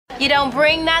You don't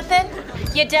bring nothing,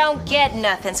 you don't get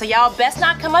nothing. So y'all best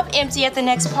not come up empty at the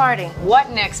next party.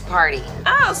 What next party?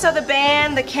 Oh, so the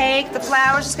band, the cake, the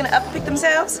flowers just gonna uppick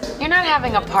themselves? You're not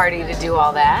having a party to do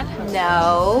all that.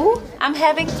 No, I'm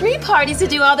having 3 parties to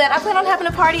do all that. I plan on having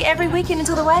a party every weekend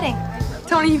until the wedding.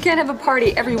 Tony, you can't have a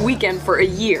party every weekend for a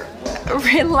year.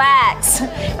 Relax.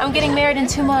 I'm getting married in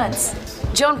 2 months.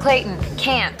 Joan Clayton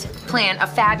can't plan a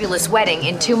fabulous wedding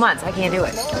in 2 months. I can't do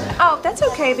it. Oh, that's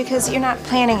okay because you're not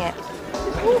planning it.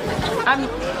 I'm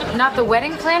not the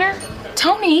wedding planner?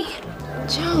 Tony.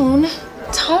 Joan.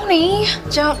 Tony.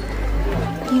 Joan,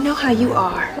 you know how you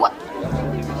are. What?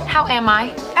 How am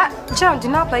I? Joan, do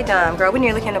not play dumb, girl. We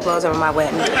nearly came to blows over my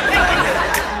wedding.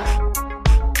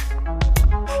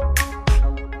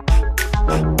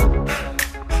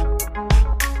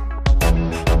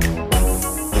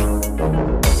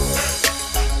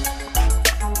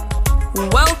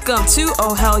 Welcome to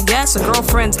Oh Hell Yes, a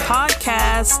Girlfriend's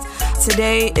podcast.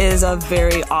 Today is a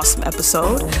very awesome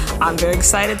episode. I'm very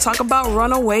excited to talk about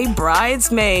Runaway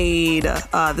Bridesmaid.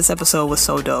 This episode was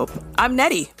so dope. I'm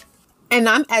Nettie. And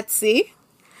I'm Etsy.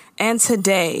 And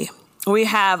today we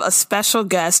have a special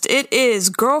guest. It is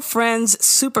Girlfriend's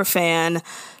superfan,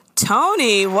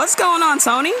 Tony. What's going on,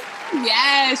 Tony?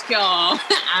 Yes, y'all.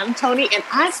 I'm Tony, and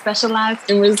I specialize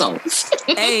in results.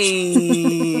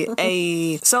 Hey.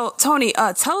 So, Tony,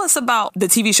 tell us about the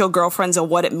TV show Girlfriends and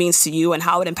what it means to you and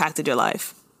how it impacted your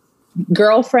life.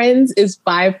 Girlfriends is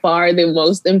by far the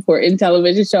most important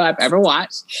television show I've ever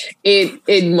watched.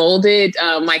 It molded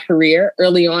my career.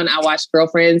 Early on, I watched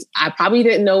Girlfriends. I probably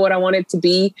didn't know what I wanted to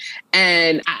be.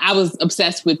 And I was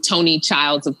obsessed with Toni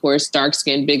Childs, of course, dark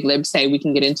skin, big lips. Hey, we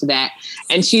can get into that.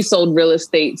 And she sold real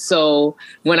estate. So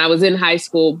when I was in high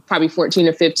school, probably 14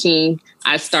 or 15,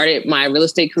 I started my real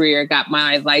estate career, got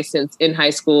my license in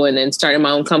high school, and then started my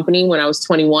own company when I was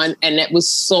 21. And that was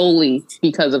solely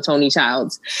because of Toni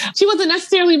Childs. She wasn't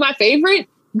necessarily my favorite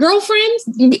girlfriend.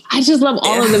 I just love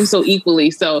all of them so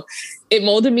equally. So it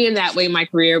molded me in that way, my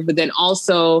career. But then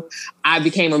also I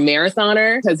became a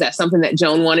marathoner because that's something that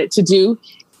Joan wanted to do.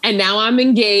 And now I'm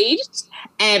engaged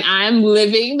and I'm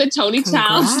living the Toni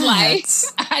Childs life.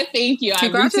 I thank you.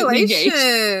 Congratulations.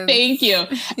 Thank you.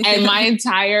 And my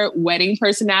entire wedding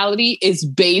personality is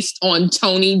based on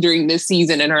Toni during this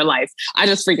season in her life. I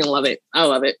just freaking love it. I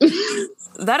love it.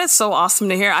 That is so awesome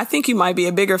to hear. I think you might be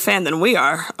a bigger fan than we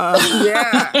are.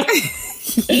 Yeah.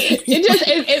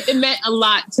 It meant a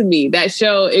lot to me. That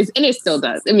show is, and it still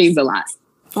does. It means a lot.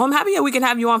 Well, I'm happy that we can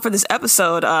have you on for this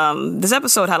episode. This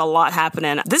episode had a lot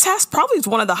happening. This has probably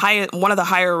one of the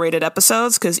higher rated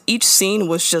episodes because each scene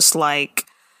was just like,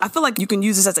 I feel like you can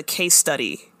use this as a case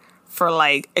study for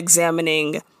like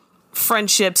examining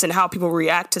friendships and how people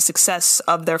react to success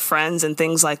of their friends and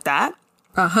things like that.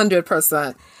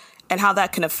 100%. And how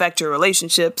that can affect your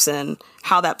relationships and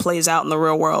how that plays out in the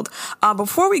real world.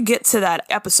 Before we get to that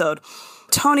episode,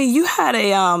 Tony, you had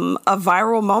a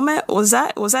viral moment. Was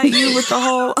that you with the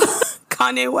whole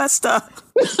Kanye West stuff?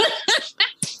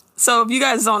 So if you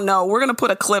guys don't know, we're gonna put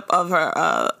a clip of her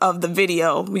of the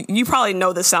video. You probably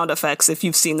know the sound effects if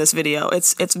you've seen this video.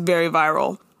 It's very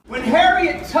viral. When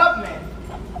Harriet Tubman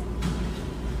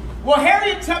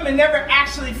never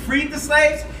actually freed the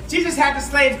slaves. She just had the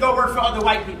slaves go work for other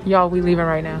white people. Y'all, we leaving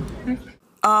right now.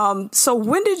 So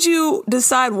when did you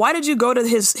decide, why did you go to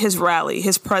his rally,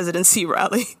 his presidency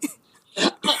rally?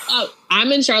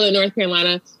 I'm in Charlotte, North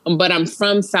Carolina, but I'm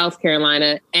from South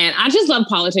Carolina. And I just love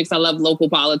politics. I love local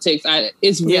politics.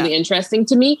 It's really interesting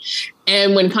to me.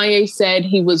 And when Kanye said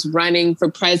he was running for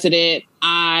president,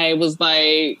 I was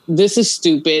like, this is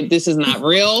stupid. This is not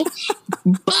real.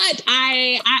 But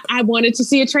I wanted to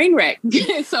see a train wreck.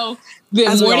 So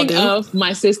the morning of,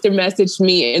 my sister messaged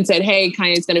me and said, hey,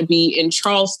 Kanye's going to be in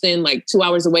Charleston, like 2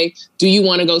 hours away. Do you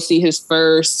want to go see his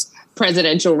first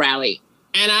presidential rally?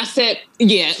 And I said,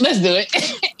 yeah, let's do it.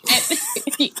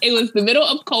 It was the middle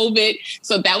of COVID,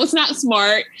 so that was not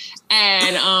smart.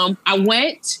 And I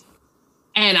went,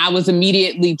 and I was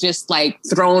immediately just like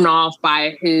thrown off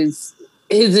by his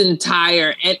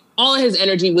entire, and all his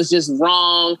energy was just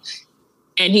wrong.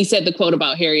 And he said the quote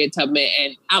about Harriet Tubman,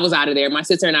 and I was out of there. My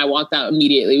sister and I walked out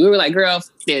immediately. We were like, girl,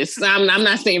 this, I'm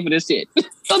not staying for this shit. So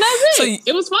that's it.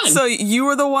 It was fun. So you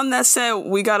were the one that said,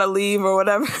 we got to leave or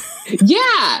whatever?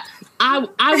 Yeah. I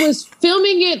was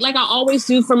filming it like I always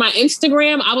do for my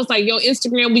Instagram. I was like, yo,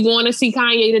 Instagram, we going to see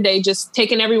Kanye today, just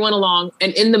taking everyone along.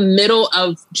 And in the middle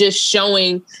of just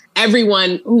showing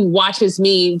everyone who watches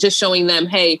me, just showing them,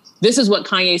 hey, this is what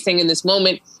Kanye's saying in this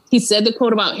moment. He said the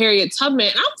quote about Harriet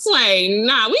Tubman. I was like,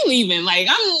 nah, we leaving. Like,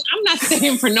 I'm not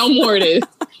staying for no more of this.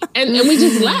 And we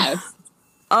just left.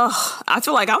 I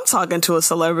feel like I'm talking to a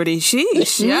celebrity.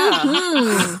 Sheesh,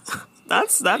 yeah.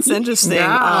 That's interesting.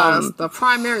 Yes, the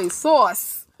primary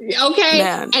source. Okay.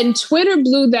 Man. And Twitter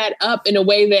blew that up in a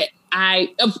way that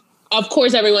of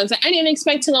course, everyone said, I didn't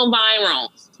expect to go viral.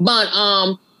 But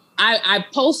I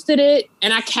posted it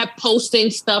and I kept posting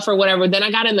stuff or whatever. Then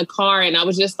I got in the car and I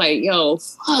was just like, yo,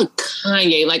 fuck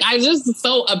Kanye. Like, I was just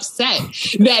so upset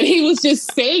that he was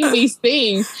just saying these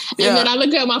things. And then I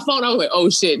looked at my phone. I was like, oh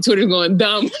shit, Twitter's going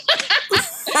dumb.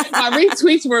 My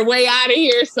retweets were way out of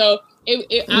here. So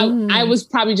I was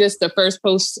probably just the first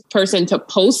person to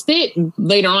post it.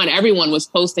 Later on, everyone was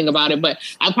posting about it, but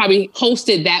I probably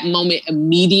posted that moment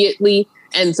immediately.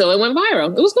 And so it went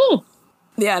viral. It was cool.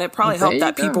 Yeah, and it probably helped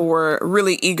that people were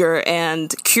really eager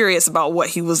and curious about what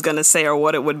he was going to say or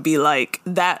what it would be like.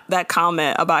 That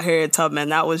comment about Harriet Tubman,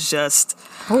 that was just...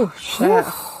 Oh, shit.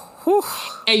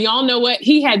 And y'all know what?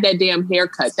 He had that damn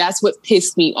haircut. That's what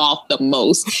pissed me off the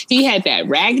most. He had that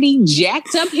raggedy,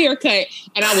 jacked up haircut,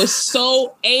 and I was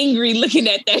so angry looking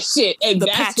at that shit. And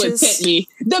that's patches. What sent me.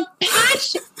 The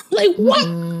patch, like what?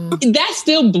 That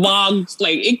still blogs.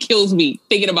 Like it kills me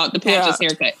thinking about the patches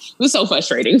haircut. It was so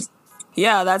frustrating.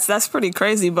 Yeah, that's pretty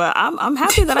crazy. But I'm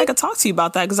happy that I could talk to you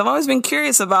about that because I've always been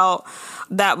curious about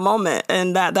that moment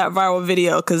and that viral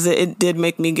video because it did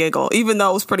make me giggle. Even though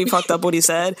it was pretty fucked up what he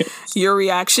said, your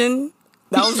reaction,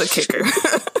 that was a kicker.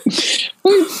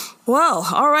 Well,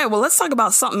 all right. Well, let's talk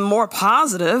about something more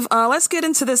positive. Let's get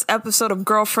into this episode of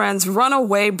Girlfriend's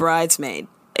Runaway Bridesmaid.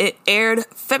 It aired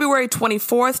February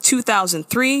 24th,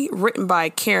 2003, written by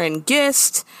Karen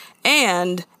Gist.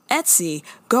 And Etsy,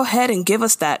 go ahead and give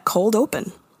us that cold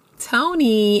open.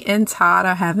 Tony and Todd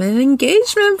are having an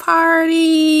engagement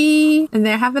party and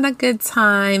they're having a good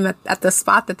time at the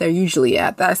spot that they're usually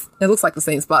at. It looks like the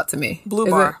same spot to me. Blue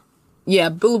Bar. Yeah,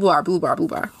 Blue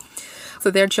Bar. So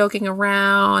they're joking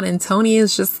around and Tony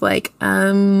is just like,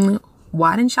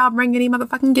 why didn't y'all bring any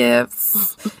motherfucking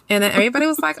gifts? And then everybody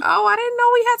was like, oh, I didn't know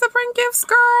we had to bring gifts,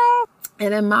 girl.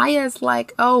 And then Maya's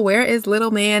like, oh, where is little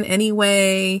man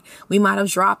anyway? We might have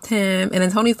dropped him. And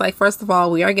then Tony's like, first of all,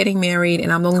 we are getting married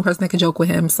and I'm the only person that can joke with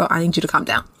him. So I need you to calm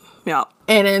down. Yeah.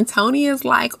 And then Tony is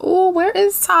like, oh, where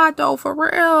is Todd though? For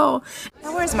real.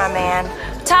 Now, where's my man?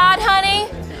 Todd, honey,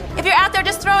 if you're out there,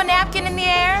 just throw a napkin in the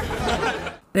air.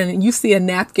 And you see a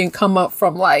napkin come up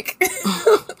from like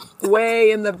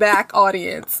way in the back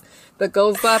audience. That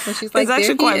goes up and she's like, it's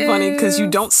actually quite funny because you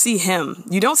don't see him.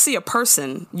 You don't see a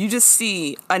person. You just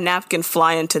see a napkin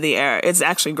fly into the air. It's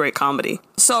actually great comedy.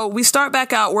 So we start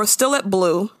back out. We're still at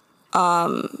Blue.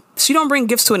 She don't bring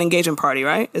gifts to an engagement party,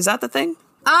 right? Is that the thing?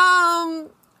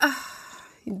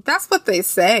 That's what they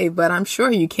say, but I'm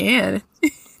sure you can.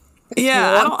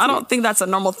 Yeah, I don't think that's a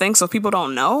normal thing, so people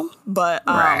don't know. But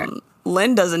right.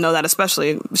 Lynn doesn't know that,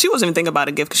 especially. She wasn't even thinking about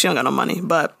a gift because she don't got no money.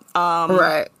 But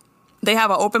right. They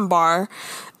have an open bar,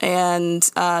 and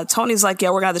Tony's like, yeah,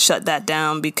 we're going to shut that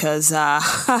down because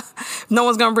no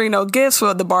one's going to bring no gifts,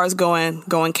 so the bar's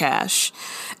going cash.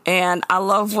 And I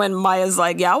love when Maya's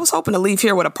like, yeah, I was hoping to leave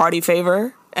here with a party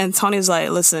favor. And Tony's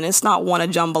like, listen, it's not one of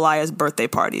Jambalaya's birthday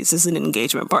parties. It's an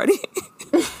engagement party.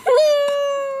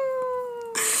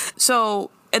 So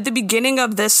at the beginning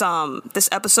of this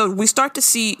episode, we start to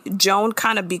see Joan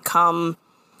kind of become,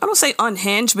 I don't say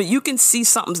unhinged, but you can see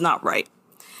something's not right.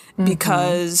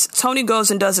 Because Tony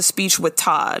goes and does a speech with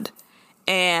Todd,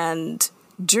 and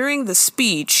during the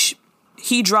speech,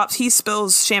 he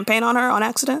spills champagne on her on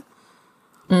accident.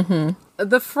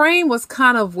 The frame was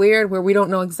kind of weird where we don't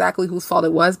know exactly whose fault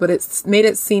it was, but it made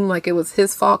it seem like it was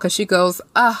his fault because she goes,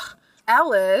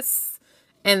 Ellis.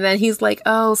 And then he's like,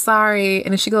 oh, sorry.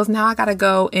 And then she goes, now I got to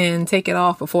go and take it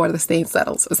off before the stain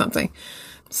settles or something.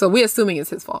 So we're assuming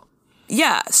it's his fault.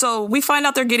 Yeah, so we find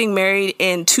out they're getting married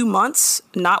in 2 months,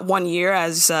 not 1 year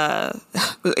as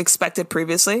expected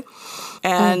previously.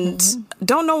 And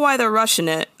don't know why they're rushing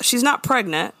it. She's not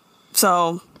pregnant,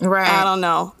 so right. I don't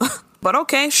know. But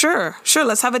okay, sure,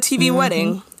 let's have a TV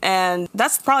wedding. And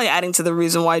that's probably adding to the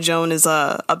reason why Joan is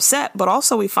upset. But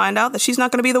also we find out that she's not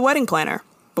going to be the wedding planner.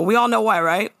 But we all know why,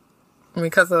 right?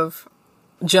 Because of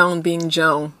Joan being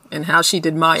Joan and how she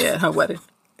did Maya at her wedding.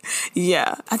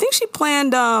 Yeah, I think she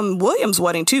planned William's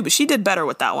wedding too, but she did better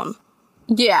with that one.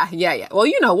 Yeah. Well,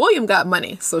 William got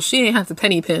money, so she didn't have to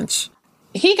penny pinch.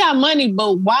 He got money,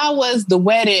 but why was the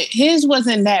wedding? His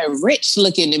wasn't that rich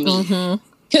looking to me.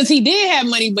 Because he did have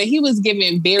money, but he was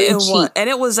giving very cheap. And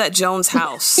it was at Joan's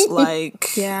house.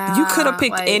 Like, yeah, you could have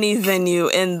picked any venue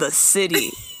in the city,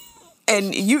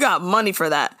 and you got money for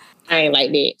that. I ain't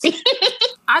like that.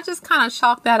 I just kind of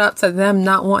chalked that up to them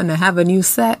not wanting to have a new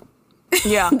set.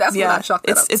 Yeah, That's what I chalked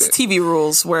that up it's to. TV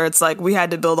rules where it's like we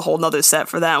had to build a whole nother set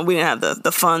for that, and we didn't have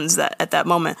the funds at that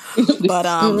moment. But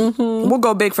we'll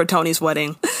go big for Tony's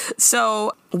wedding.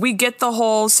 So we get the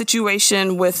whole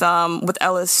situation with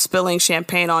Ellis spilling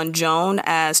champagne on Joan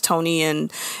as Tony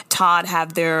and Todd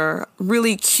have their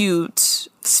really cute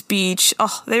speech.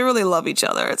 Oh, they really love each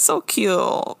other. It's so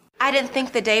cute. I didn't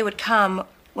think the day would come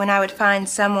when I would find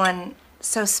someone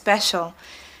so special,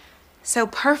 so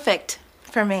perfect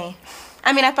for me.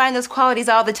 I mean, I find those qualities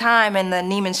all the time in the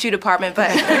Neiman Shoe department,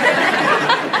 but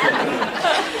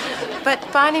but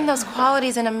finding those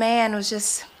qualities in a man was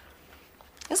just,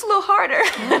 it's a little harder.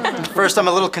 First, I'm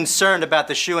a little concerned about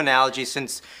the shoe analogy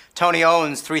since Tony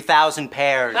owns 3,000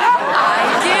 pairs.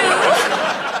 I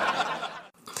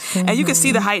do. And you can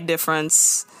see the height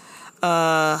difference.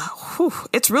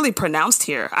 It's really pronounced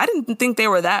here. I didn't think they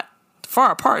were that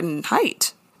far apart in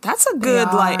height. That's a good,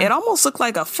 it almost looked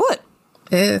like a foot.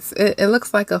 It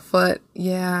looks like a foot,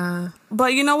 yeah.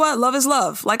 But you know what? Love is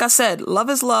love. Like I said, love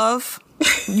is love.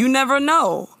 You never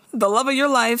know. The love of your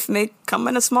life may come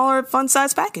in a smaller,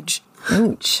 fun-sized package.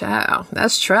 Ooh, child.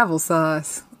 That's travel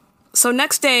sauce. So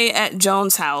next day at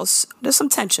Joan's house, there's some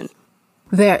tension.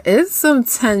 There is some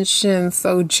tension.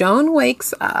 So Joan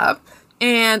wakes up.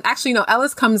 And actually, no,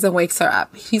 Ellis comes and wakes her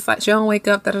up. He's like, Joan, wake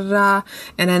up, da-da-da.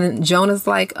 And then Joan is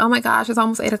like, oh my gosh, it's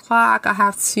almost 8 o'clock. I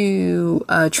have to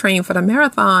train for the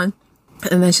marathon.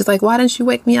 And then she's like, why didn't you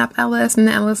wake me up, Ellis? And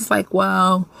then Ellis is like,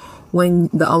 well, when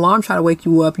the alarm tried to wake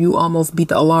you up, you almost beat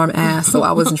the alarm ass. So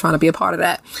I wasn't trying to be a part of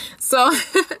that. So,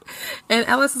 and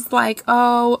Ellis is like,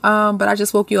 oh, but I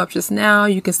just woke you up just now.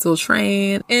 You can still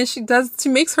train. And she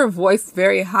makes her voice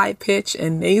very high pitched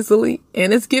and nasally.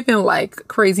 And it's giving like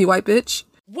crazy white bitch.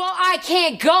 Well, I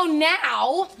can't go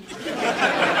now.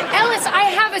 Ellis, I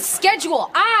have a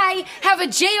schedule. I have a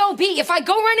job. If I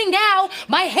go running now,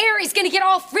 my hair is going to get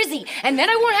all frizzy. And then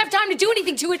I won't have time to do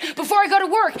anything to it before I go to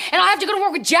work. And I'll have to go to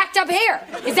work with jacked up hair.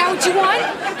 Is that what you want?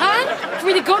 Huh? For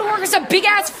me to go to work with some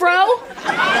big-ass fro?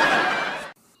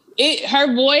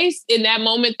 Her voice in that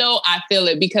moment, though, I feel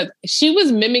it because she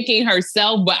was mimicking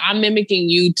herself, but I'm mimicking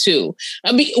you too.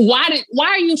 I mean, why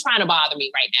are you trying to bother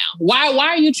me right now? Why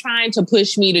are you trying to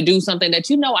push me to do something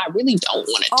that you know I really don't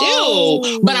want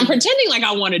to do, but I'm pretending like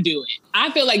I want to do it?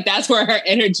 I feel like that's where her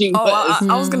energy was.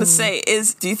 I was gonna say,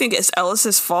 do you think it's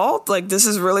Ellis's fault? Like this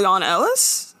is really on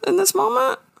Ellis in this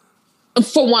moment?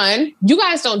 For one, you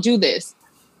guys don't do this.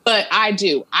 But I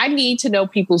do. I need to know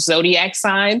people's zodiac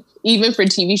sign, even for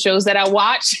TV shows that I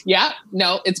watch. Yeah,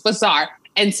 no, it's bizarre.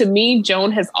 And to me,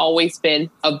 Joan has always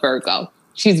been a Virgo.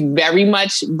 She's very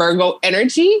much Virgo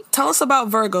energy. Tell us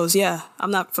about Virgos. Yeah, I'm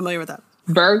not familiar with that.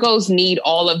 Virgos need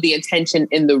all of the attention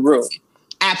in the room.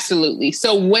 Absolutely.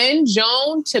 So when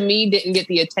Joan, to me, didn't get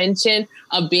the attention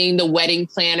of being the wedding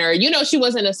planner, she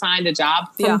wasn't assigned a job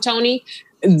from Tony,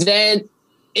 then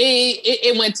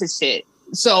it went to shit.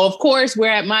 So, of course, we're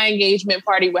at my engagement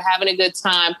party. We're having a good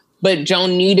time. But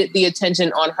Joan needed the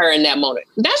attention on her in that moment.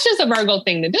 That's just a Virgo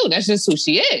thing to do. That's just who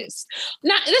she is.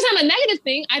 That's not a negative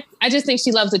thing. I just think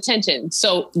she loves attention.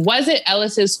 So was it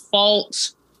Ellis's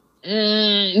fault?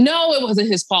 No, it wasn't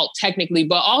his fault technically.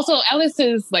 But also Ellis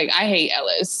is like, I hate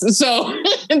Ellis. So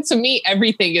to me,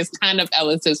 everything is kind of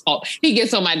Ellis's fault. He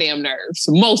gets on my damn nerves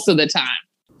most of the time.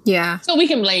 Yeah. So we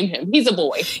can blame him. He's a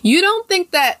boy. You don't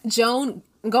think that Joan...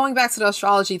 Going back to the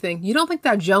astrology thing, you don't think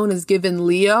that Joan is given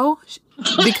Leo?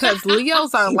 Because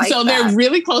Leos are like so they're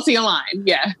really closely aligned.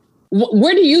 Yeah.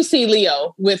 Where do you see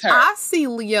Leo with her? I see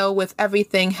Leo with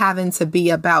everything having to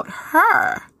be about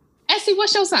her. Essie,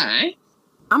 what's your sign?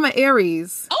 I'm an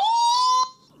Aries.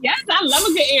 Oh, yes, I love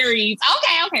a good Aries.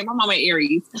 Okay, my mama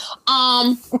Aries.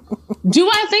 Do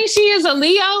I think she is a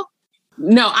Leo?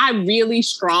 No, I really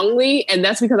strongly, and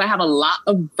that's because I have a lot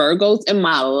of Virgos in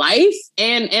my life,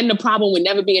 and the problem with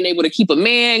never being able to keep a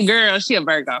man, girl, she a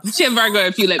Virgo. She a Virgo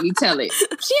if you let me tell it.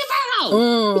 She a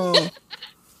Virgo.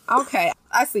 Okay,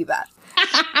 I see that.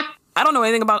 I don't know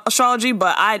anything about astrology,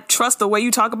 but I trust the way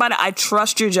you talk about it. I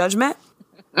trust your judgment.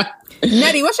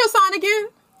 Nettie, what's your sign again?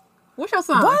 What's your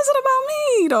sign? Why is it about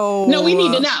me, though? No, we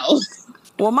need to know.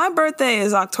 Well, my birthday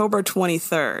is October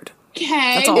 23rd.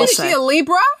 Okay. That's all I'll say. Is she a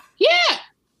Libra? Yeah,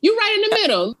 you're right in the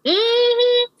middle.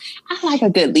 Mm-hmm. I like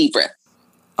a good Libra.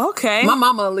 Okay. My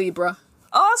mama a Libra.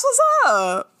 Oh, that's what's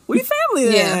up. We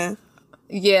family then.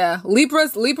 Yeah.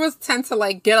 Libras tend to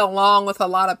like get along with a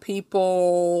lot of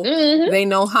people. Mm-hmm. They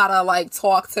know how to like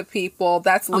talk to people.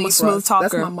 That's Libra. I'm a smooth talker.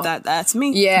 That's my mom. That's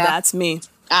me. Yeah. That's me.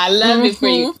 I love it for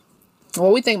you.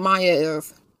 What we think Maya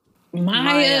is?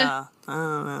 Maya. I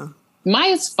don't know.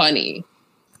 Maya's funny.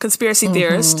 Conspiracy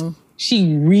theorist.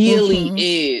 She really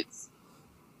is.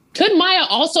 Could Maya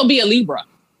also be a Libra?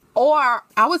 Or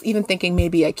I was even thinking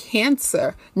maybe a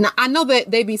Cancer. Now, I know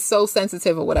that they be so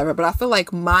sensitive or whatever, but I feel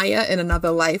like Maya in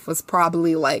another life was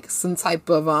probably like some type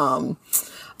of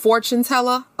fortune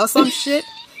teller or some shit.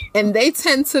 And they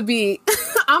tend to be,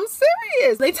 I'm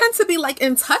serious, they tend to be like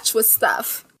in touch with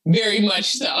stuff. Very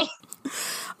much so.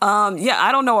 Yeah,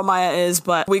 I don't know what Maya is,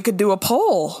 but we could do a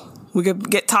poll. We could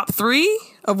get top 3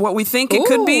 of what we think it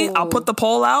could be. I'll put the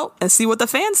poll out and see what the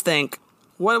fans think.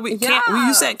 What do we?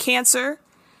 You said Cancer.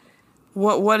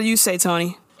 What do you say,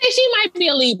 Tony? She might be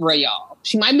a Libra, y'all.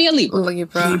 She might be a Libra.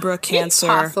 Libra, Cancer.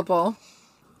 It's possible.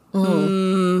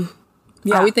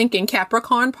 Yeah. Are we thinking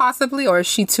Capricorn possibly, or is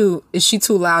she too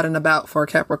loud and about for a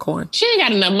Capricorn? She ain't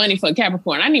got enough money for a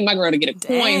Capricorn. I need my girl to get a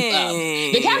coins up.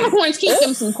 The Capricorns keep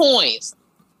them some coins.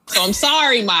 So I'm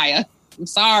sorry, Maya. I'm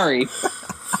sorry.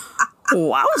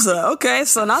 Wowza. Okay,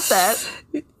 so not that.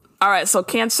 All right, so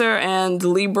Cancer and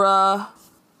Libra.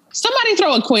 Somebody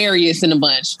throw Aquarius in a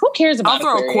bunch. Who cares about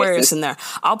I'll throw Aquarius in there.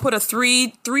 I'll put a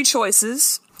three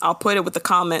choices. I'll put it with the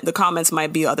comment. The comments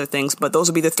might be other things, but those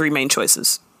will be the 3 main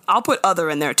choices. I'll put other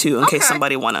in there too, in case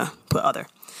somebody want to put other.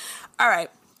 All right.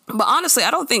 But honestly,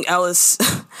 I don't think Ellis...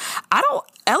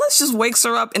 Ellis just wakes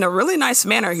her up in a really nice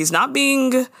manner. He's not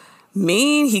being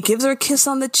mean. He gives her a kiss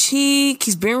on the cheek.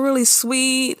 He's being really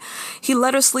sweet. He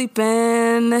let her sleep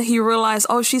in. He realized,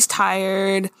 oh, she's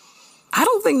tired. I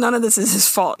don't think none of this is his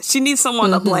fault. She needs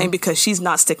someone to blame because she's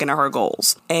not sticking to her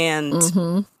goals.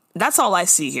 And that's all I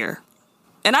see here.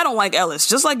 And I don't like Ellis,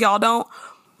 just like y'all don't.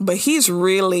 But he's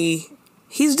doing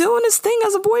his thing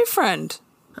as a boyfriend.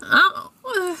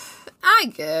 I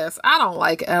guess. I don't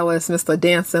like Ellis, Mr.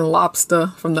 Dancing Lobster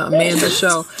from the Amanda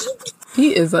Show.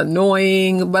 He is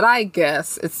annoying, but I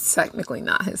guess it's technically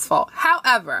not his fault.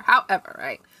 However,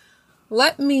 right?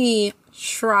 Let me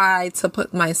try to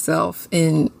put myself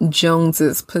in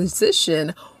Jones's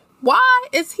position. Why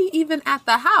is he even at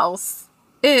the house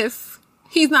if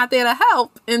he's not there to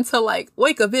help and to like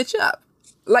wake a bitch up?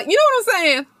 Like, you know what I'm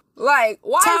saying? Like,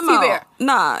 why is he there?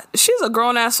 Nah, she's a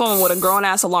grown-ass woman with a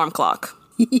grown-ass alarm clock.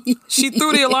 She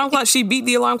threw the alarm clock, she beat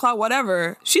the alarm clock,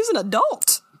 whatever. She's an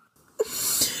adult.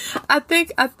 I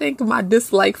think my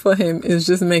dislike for him is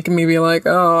just making me be like,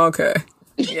 oh, okay.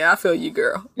 Yeah, I feel you,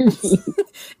 girl.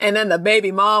 And then the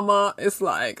baby mama, it's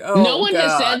like, oh, no one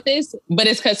has said this, but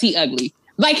it's because he ugly.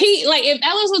 Like, if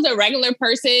Ellis was a regular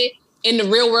person in the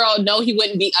real world, no, he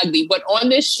wouldn't be ugly. But on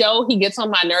this show, he gets on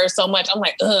my nerves so much. I'm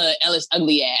like, Ellis,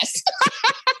 ugly ass.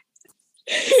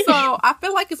 So I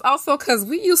feel like it's also because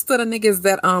we used to the niggas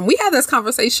that we had this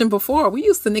conversation before. We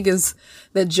used to niggas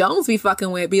that Jones be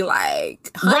fucking with be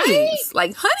like honeys,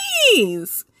 like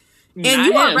honeys. And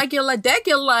you are regular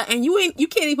degular, and you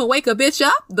can't even wake a bitch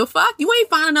up. The fuck? You ain't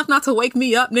fine enough not to wake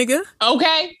me up, nigga.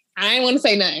 Okay. I ain't want to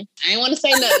say nothing.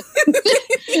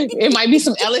 It might be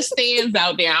some Ellis stands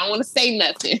out there. I don't want to say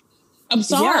nothing. I'm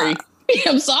sorry. Yeah.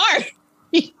 I'm sorry.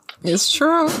 It's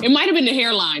true. It might have been the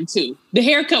hairline too. The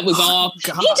haircut was off.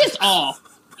 God. He just off.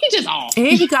 And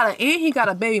he got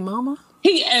a baby mama.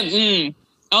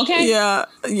 Okay. Yeah,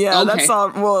 okay. That's all.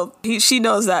 Well, she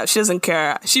knows that. She doesn't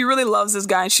care. She really loves this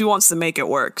guy and she wants to make it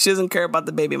work. She doesn't care about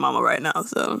the baby mama right now.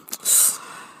 So,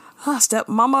 step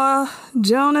mama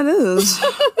Joan it is.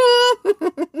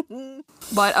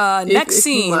 But next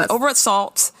scene, over at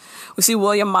Salt, we see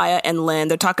William, Maya, and Lynn.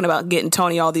 They're talking about getting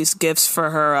Tony all these gifts for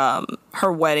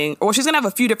her wedding. Well, she's going to have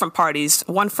a few different parties.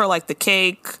 One for like the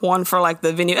cake, one for like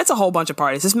the venue. It's a whole bunch of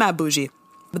parties. It's mad bougie.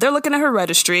 But they're looking at her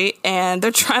registry, and they're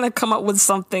trying to come up with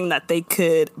something that they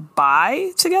could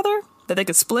buy together, that they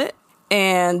could split.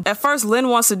 And at first, Lynn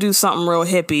wants to do something real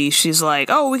hippie. She's like,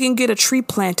 oh, we can get a tree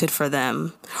planted for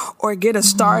them, or get a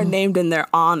star named in their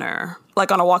honor,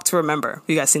 like on A Walk to Remember.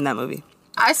 You guys seen that movie?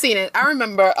 I seen it. I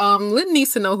remember. Lynn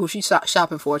needs to know who she's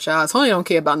shopping for, child. Tony don't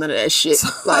care about none of that shit.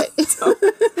 Like, Tony's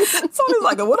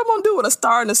like, what am I gonna do with a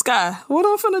star in the sky? What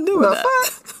am I finna do with that?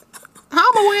 How am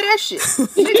I gonna wear that shit?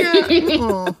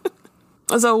 Nigga.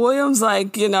 So William's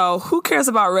like, who cares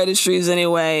about registries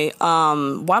anyway?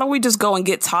 Why don't we just go and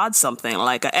get Todd something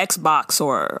like an Xbox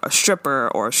or a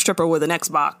stripper with an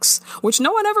Xbox? Which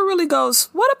no one ever really goes,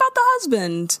 what about the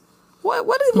husband?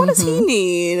 What does he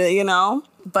need?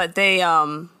 But they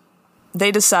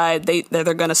decide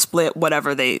they're gonna split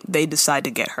whatever they decide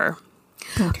to get her.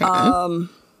 Okay.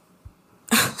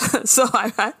 So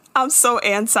I'm so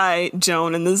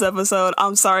anti-Joan in this episode.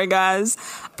 I'm sorry, guys.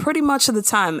 Pretty much of the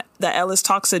time that Ellis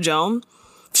talks to Joan,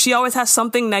 she always has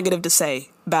something negative to say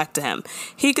back to him.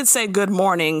 He could say good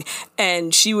morning,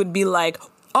 and she would be like,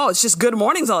 oh, it's just good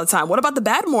mornings all the time. What about the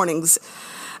bad mornings?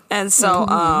 And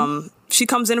so she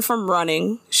comes in from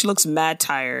running. She looks mad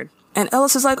tired. And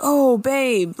Ellis is like, oh,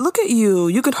 babe, look at you.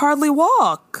 You could hardly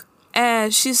walk.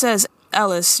 And she says,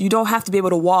 Ellis, you don't have to be able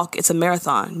to walk. It's a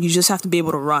marathon. You just have to be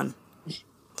able to run.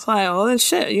 It's like, well, then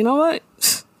shit, you know what?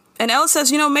 And Ellis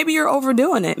says, maybe you're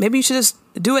overdoing it. Maybe you should just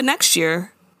do it next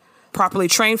year. Properly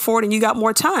train for it and you got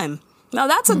more time. Now,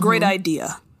 that's a great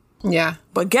idea. Yeah.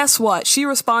 But guess what? She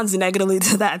responds negatively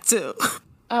to that, too.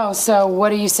 Oh, so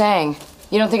what are you saying?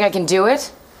 You don't think I can do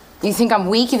it? You think I'm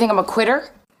weak? You think I'm a quitter?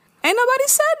 Ain't nobody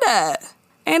said that.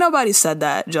 Ain't nobody said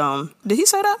that, Joan. Did he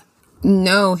say that?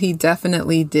 No, he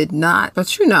definitely did not.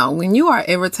 But when you are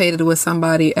irritated with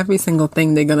somebody, every single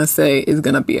thing they're going to say is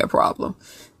going to be a problem.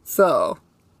 So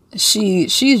she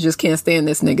just can't stand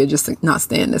this nigga, just not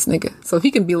stand this nigga. So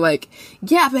he can be like,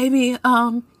 yeah, baby,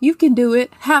 you can do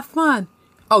it. Have fun.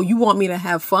 Oh, you want me to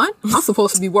have fun? I'm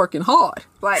supposed to be working hard.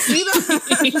 Like,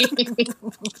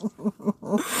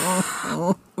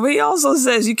 But he also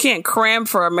says you can't cram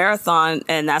for a marathon,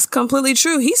 and that's completely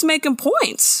true. He's making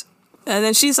points. And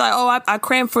then she's like, oh, I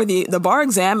crammed for the bar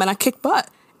exam and I kicked butt.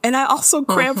 And I also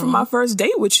crammed for my first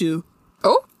date with you.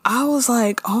 Oh. I was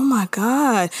like, oh my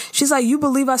God. She's like, you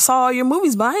believe I saw all your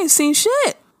movies, but I ain't seen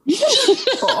shit.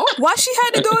 Why she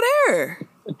had to go there?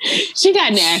 She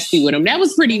got nasty with him. That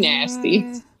was pretty nasty.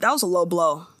 That was a low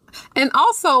blow. And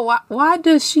also, why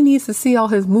does she need to see all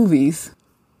his movies?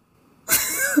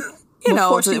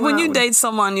 When you date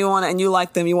someone you want and you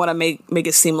like them, you want to make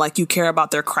it seem like you care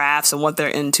about their crafts and what they're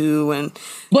into.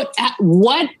 But at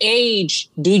what age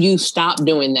do you stop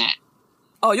doing that?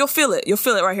 Oh, you'll feel it. You'll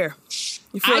feel it right here.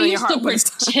 You feel it in your heart. I used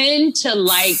to pretend to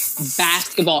like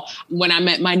basketball when I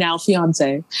met my now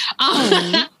fiance.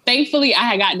 Thankfully, I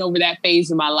had gotten over that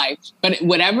phase in my life. But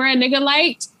whatever a nigga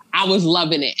liked, I was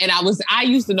loving it. And I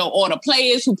used to know all the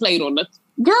players who played on the...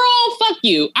 Girl, fuck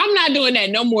you. I'm not doing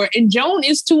that no more. And Joan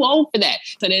is too old for that.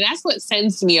 So then that's what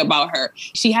sends me about her.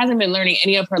 She hasn't been learning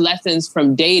any of her lessons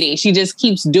from dating. She just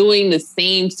keeps doing the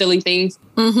same silly things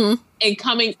and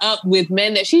coming up with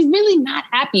men that she's really not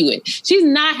happy with. She's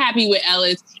not happy with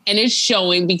Ellis, and it's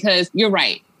showing because you're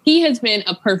right. He has been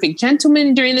a perfect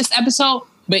gentleman during this episode,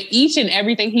 but each and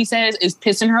everything he says is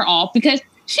pissing her off because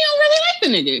she don't really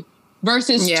like the nigga.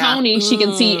 Versus Tony, she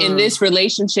can see in this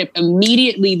relationship,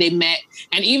 immediately they met.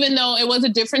 And even though it was a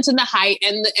difference in the height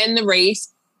and the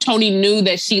race, Tony knew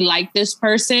that she liked this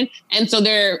person. And so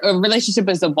their relationship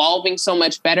is evolving so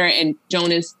much better. And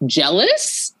Joan is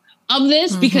jealous of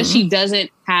this because she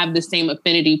doesn't have the same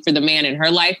affinity for the man in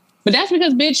her life. But that's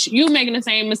because, bitch, you making the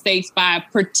same mistakes by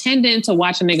pretending to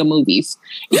watch a nigga movies.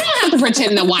 You don't have to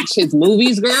pretend to watch his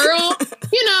movies, girl.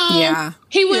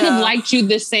 He would have liked you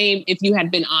the same if you had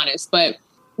been honest. But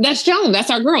that's Joan. That's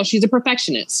our girl. She's a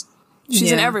perfectionist.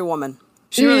 She's an every woman.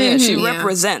 She really is. She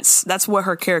represents. That's what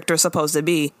her character is supposed to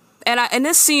be. And in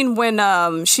this scene,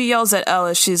 when she yells at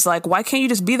Ellis, she's like, why can't you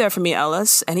just be there for me,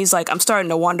 Ellis? And he's like, I'm starting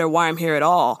to wonder why I'm here at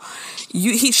all.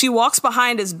 She walks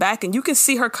behind his back and you can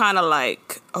see her kind of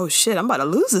like, oh shit, I'm about to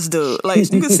lose this dude.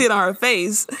 Like, you can see it on her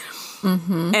face.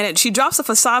 And she drops the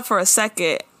facade for a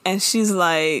second and she's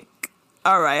like,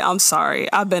 all right, I'm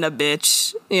sorry. I've been a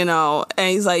bitch, And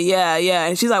he's like, yeah.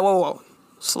 And she's like, whoa,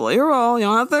 slow your roll. You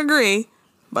don't have to agree.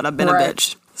 But I've been a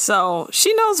bitch. So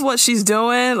she knows what she's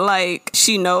doing. Like,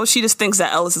 she knows. She just thinks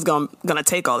that Ellis is gonna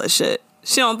take all this shit.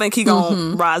 She don't think he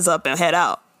gonna rise up and head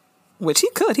out. Which he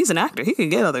could. He's an actor. He could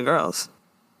get other girls.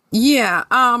 Yeah.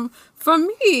 For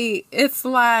me, it's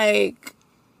like,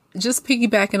 just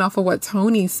piggybacking off of what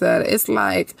Tony said, it's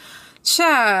like,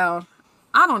 child,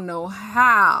 I don't know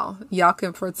how y'all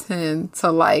can pretend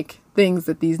to like things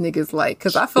that these niggas like.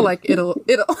 Because I feel like it'll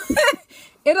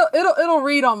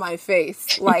read on my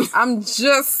face. Like, I'm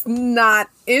just not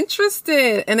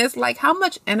interested. And it's like, how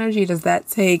much energy does that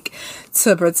take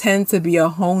to pretend to be a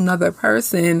whole nother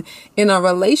person in a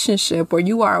relationship where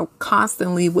you are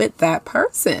constantly with that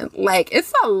person? Like,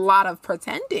 it's a lot of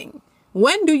pretending.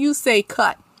 When do you say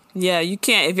cut? Yeah, you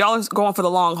can't. If y'all are going for the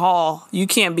long haul, you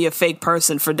can't be a fake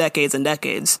person for decades and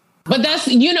decades. But that's,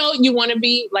 you want to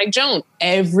be like Joan.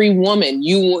 Every woman,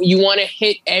 you want to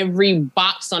hit every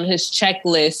box on his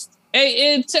checklist.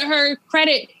 To her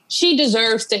credit, she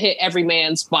deserves to hit every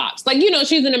man's box. Like,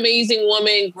 she's an amazing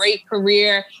woman, great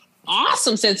career,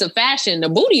 awesome sense of fashion. The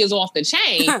booty is off the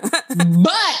chain.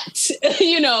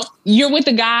 But, you're with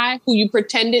a guy who you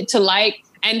pretended to like,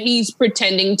 and he's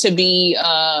pretending to be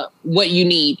what you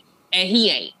need. And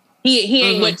he ain't. He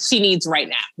ain't what she needs right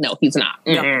now. No, he's not.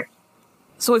 No.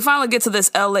 So we finally get to this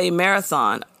LA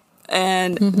marathon,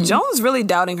 and Joan's really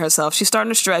doubting herself. She's starting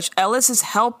to stretch. Ellis is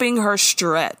helping her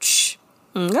stretch.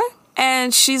 Okay.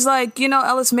 And she's like,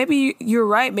 Ellis, maybe you're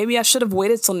right. Maybe I should have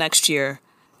waited till next year.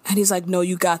 And he's like, no,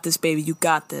 you got this, baby. You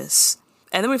got this.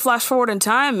 And then we flash forward in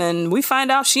time and we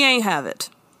find out she ain't have it.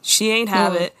 She ain't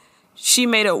have it. She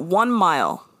made it 1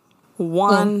 mile.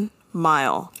 1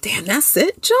 mile. Damn, that's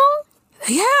it, Joan?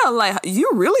 Yeah, like,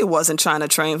 you really wasn't trying to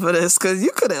train for this, because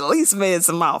you could at least made it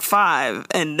to mile 5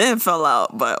 and then fell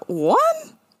out. But 1?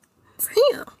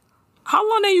 Damn. How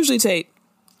long they usually take?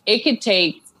 It could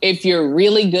take, if you're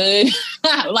really good,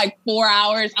 like 4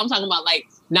 hours. I'm talking about like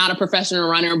not a professional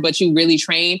runner, but you really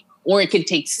train. Or it could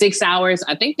take 6 hours.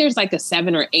 I think there's like a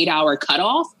 7 or 8 hour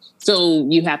cutoff. So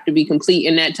you have to be complete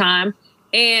in that time.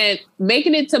 And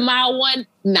making it to mile 1,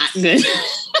 not good.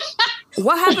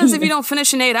 What happens if you don't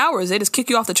finish in 8 hours? They just kick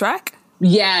you off the track?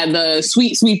 Yeah, the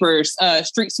street sweepers.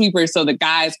 So the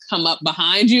guys come up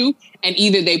behind you and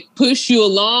either they push you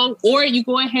along or you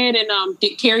go ahead and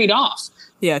get carried off.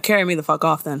 Yeah, carry me the fuck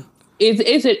off then.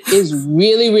 It's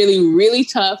really, really, really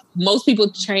tough. Most people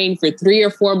train for 3 or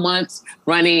 4 months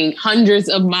running hundreds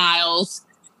of miles.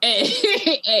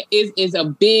 It's a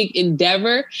big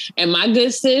endeavor. And my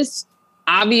good sis,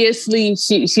 obviously,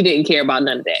 she didn't care about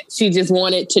none of that. She just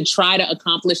wanted to try to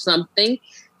accomplish something.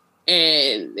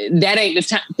 And that ain't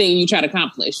the thing you try to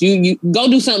accomplish. You go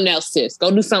do something else, sis.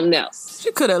 Go do something else.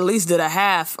 She could at least did a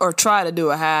half or try to do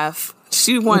a half.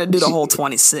 She wanted to do the whole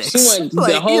 26. She wanted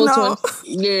the whole 20.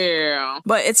 Yeah.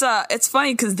 But it's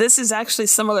funny because this is actually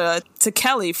similar to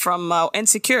Kelly from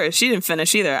Insecure. She didn't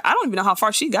finish either. I don't even know how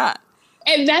far she got.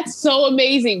 And that's so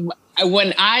amazing.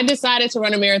 When I decided to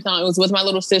run a marathon, it was with my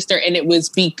little sister, and it was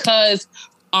because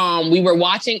we were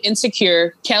watching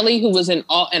Insecure. Kelly, who was in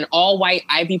an all-white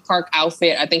Ivy Park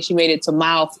outfit, I think she made it to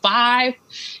mile 5,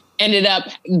 ended up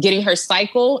getting her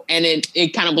cycle, and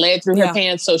it kind of bled through her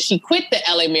pants, so she quit the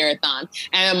LA Marathon.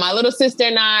 And my little sister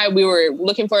and I, we were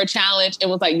looking for a challenge and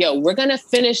was like, yo, we're going to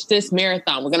finish this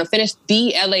marathon. We're going to finish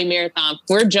the LA Marathon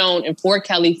for Joan and for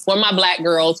Kelly, for my Black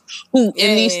girls who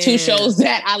in these 2 shows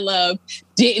that I love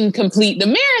didn't complete the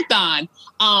marathon.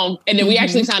 And then we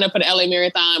actually signed up for the LA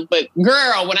Marathon. But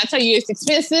girl, when I tell you it's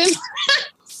expensive,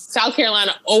 South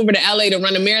Carolina over to LA to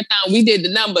run a marathon, we did the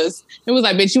numbers. It was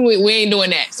like, bitch, we ain't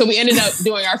doing that. So we ended up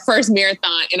doing our first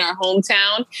marathon in our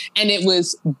hometown. And it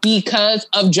was because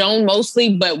of Joan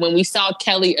mostly. But when we saw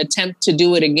Kelly attempt to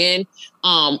do it again,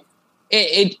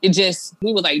 it just,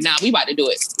 we were like, nah, we about to do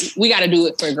it. We got to do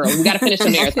it for a girl. We got to finish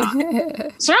the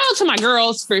marathon. So shout out to my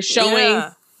girls for showing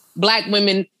Black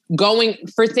women going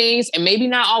for things and maybe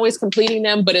not always completing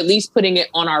them, but at least putting it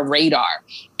on our radar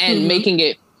and making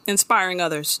it inspiring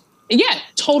others. Yeah,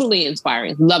 totally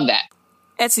inspiring. Love that.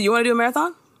 Etsy, you want to do a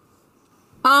marathon?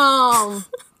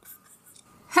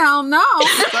 Hell no.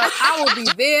 But I will be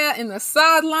there in the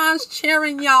sidelines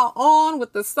cheering y'all on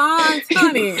with the signs,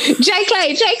 honey. J.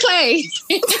 Clay. J. Clay,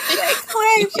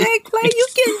 you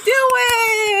can do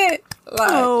it. Like,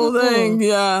 dang,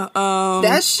 yeah.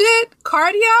 That shit,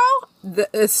 cardio,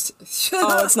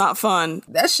 it's not fun.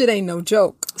 That shit ain't no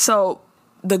joke. So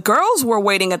the girls were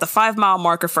waiting at the 5 mile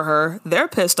marker for her. They're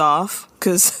pissed off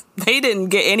because they didn't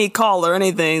get any call or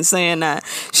anything saying that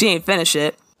she ain't finished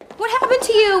it. What happened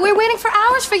to you? We're waiting for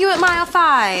hours for you at mile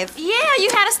 5. Yeah, you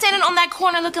had us standing on that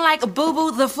corner looking like a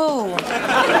Boo-Boo the Fool.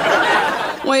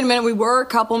 Wait a minute, we were a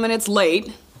couple minutes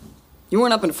late. You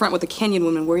weren't up in front with the Kenyan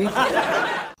woman, were you?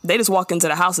 They just walk into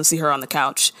the house and see her on the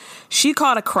couch. She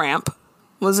caught a cramp.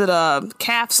 Was it a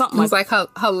calf? Something it was like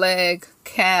her leg,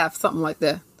 calf, something like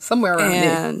that. Somewhere around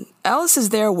there. And Ellis is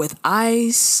there with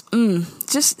ice.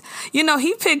 Just,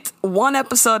 he picked one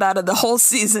episode out of the whole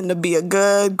season to be a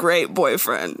good, great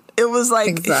boyfriend. It was like,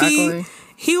 exactly.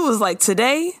 He was like,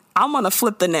 today, I'm going to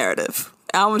flip the narrative.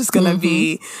 I'm just going to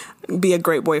be a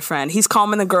great boyfriend. He's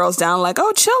calming the girls down like,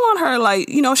 oh, chill on her. Like,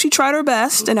 she tried her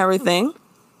best and everything.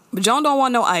 But Joan don't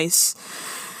want no ice.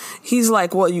 He's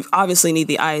like, well, you obviously need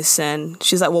the ice. And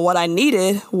she's like, well, what I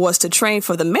needed was to train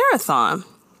for the marathon.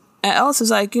 And Ellis is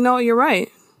like, you're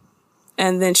right.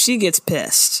 And then she gets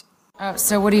pissed. Oh,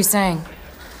 so what are you saying?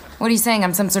 What are you saying?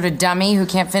 I'm some sort of dummy who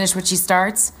can't finish what she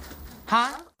starts?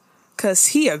 Huh? Because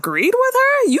he agreed with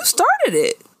her? You started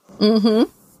it. And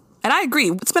I agree.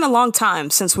 It's been a long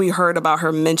time since we heard about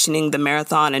her mentioning the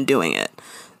marathon and doing it.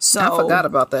 So I forgot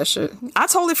about that shit. I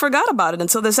totally forgot about it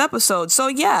until this episode. So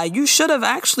yeah, you should have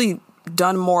actually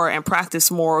done more and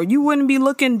practiced more. Or you wouldn't be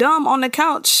looking dumb on the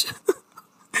couch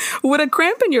with a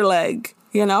cramp in your leg,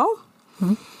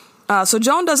 So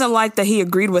Joan doesn't like that he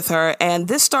agreed with her, and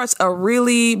this starts a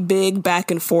really big back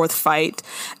and forth fight.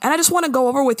 And I just want to go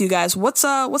over with you guys what's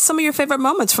some of your favorite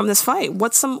moments from this fight.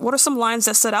 What are some lines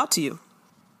that stood out to you?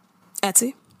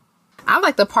 Etsy? I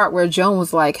like the part where Joan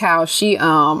was like how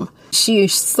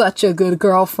she's such a good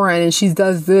girlfriend and she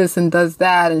does this and does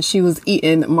that, and she was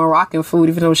eating Moroccan food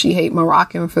even though she hate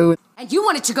Moroccan food. And you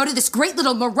wanted to go to this great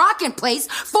little Moroccan place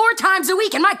 4 times a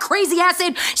week, and my crazy ass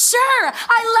said, sure,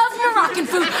 I love Moroccan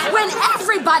food, when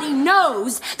everybody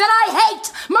knows that I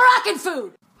hate Moroccan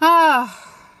food.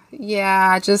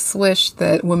 Yeah, I just wish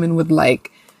that women would,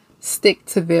 like, stick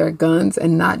to their guns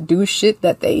and not do shit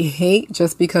that they hate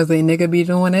just because they nigga be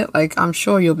doing it. Like, I'm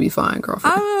sure you'll be fine,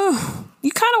 girlfriend.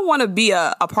 You kind of want to be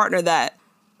a partner that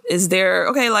is there.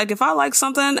 Okay, like, if I like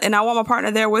something and I want my partner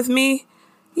there with me,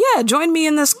 yeah, join me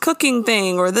in this cooking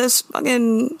thing or this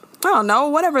fucking, I don't know,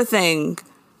 whatever thing.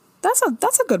 That's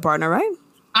a good partner, right?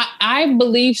 I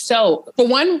believe so. For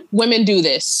one, women do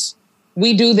this.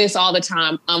 We do this all the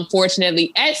time.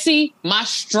 Unfortunately, Etsy, my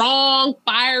strong,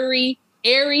 fiery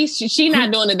Aries, she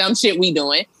not doing the dumb shit we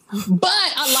doing.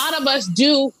 But a lot of us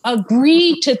do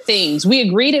agree to things. We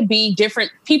agree to be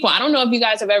different people. I don't know if you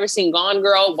guys have ever seen Gone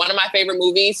Girl, one of my favorite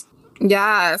movies.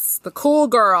 Yes, the cool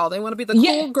girl. They want to be the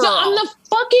cool girl. So I'm the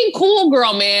fucking cool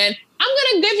girl, man. I'm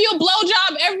going to give you a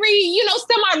blowjob every,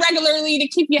 semi-regularly to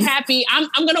keep you happy. I'm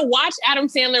going to watch Adam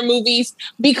Sandler movies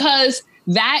because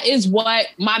that is what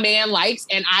my man likes,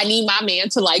 and I need my man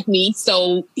to like me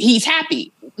so he's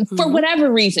happy. For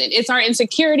whatever reason. It's our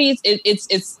insecurities.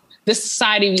 It's the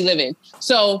society we live in.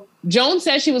 So Joan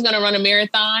said she was going to run a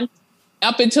marathon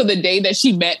up until the day that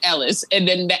she met Ellis. And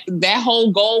then that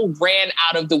whole goal ran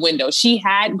out of the window. She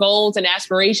had goals and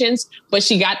aspirations, but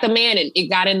she got the man and it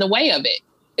got in the way of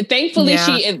it. Thankfully,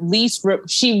 she at least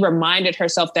she reminded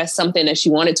herself that's something that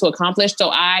she wanted to accomplish. So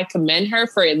I commend her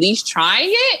for at least trying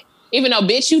it, even though,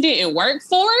 bitch, you didn't work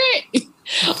for it.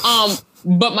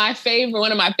 But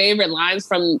one of my favorite lines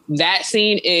from that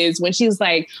scene is when she's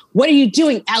like, what are you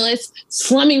doing, Ellis?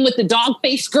 Slumming with the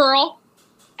dog-faced girl?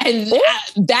 And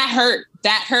that hurt.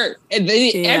 That hurt. And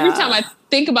every time I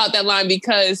think about that line,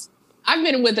 because I've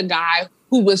been with a guy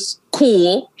who was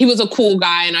cool. He was a cool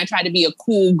guy, and I tried to be a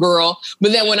cool girl.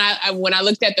 But then when I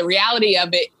looked at the reality of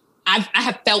it, I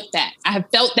have felt that. I have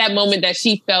felt that moment that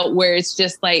she felt where it's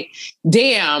just like,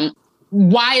 damn,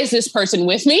 why is this person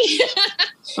with me?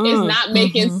 It's not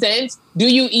making sense.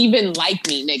 Do you even like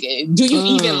me, nigga? Do you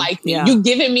even like me? You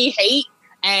giving me hate?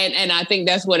 And I think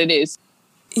that's what it is.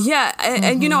 Yeah,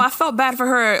 and I felt bad for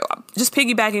her, just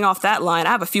piggybacking off that line.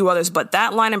 I have a few others, but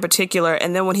that line in particular,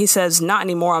 and then when he says, not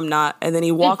anymore, I'm not, and then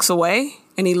he walks away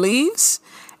and he leaves,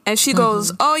 and she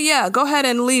goes, oh yeah, go ahead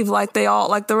and leave like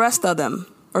the rest of them,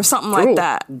 or something like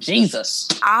that. Jesus.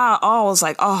 I was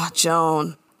like, oh,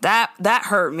 Joan. That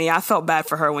hurt me. I felt bad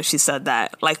for her when she said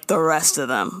that. Like the rest of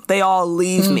them, they all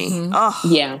leave me. Oh,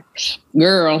 yeah,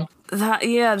 girl. That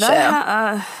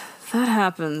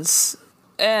happens.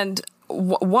 And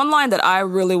one line that I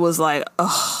really was like,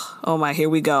 oh my, here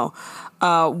we go.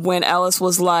 When Ellis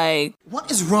was like, "What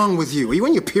is wrong with you? Are you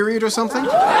on your period or something?"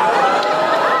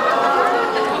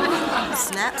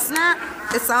 Snap, snap.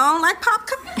 It's on like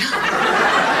popcorn.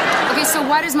 Okay, so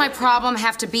why does my problem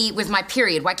have to be with my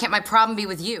period? Why can't my problem be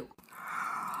with you?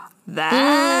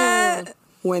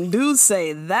 When dudes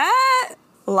say that,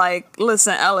 like,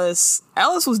 listen, Ellis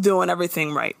was doing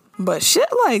everything right. But shit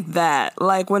like that,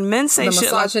 like when men say the shit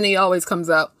misogyny always comes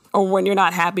out. Or when you're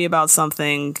not happy about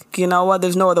something, you know what?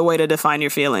 There's no other way to define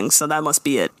your feelings, so that must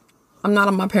be it. I'm not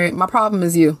on my period. My problem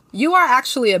is you. You are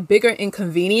actually a bigger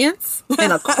inconvenience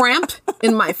and a cramp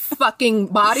in my fucking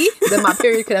body than my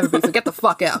period could ever be. So get the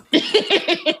fuck out.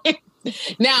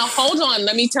 Now, hold on.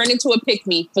 Let me turn into a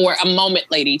pick-me for a moment,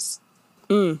 ladies.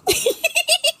 The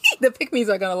pick-me's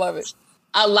are going to love it.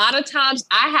 A lot of times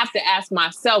I have to ask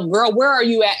myself, girl, where are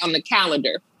you at on the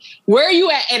calendar? Where are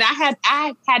you at? And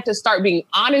I had to start being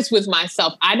honest with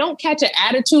myself. I don't catch an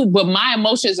attitude, but my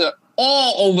emotions are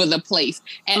all over the place.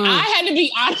 And I had to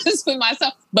be honest with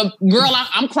myself. But girl,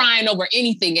 I'm crying over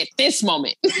anything at this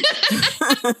moment.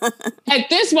 At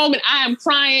this moment, I am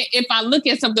crying if I look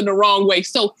at something the wrong way.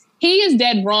 So he is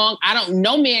dead wrong.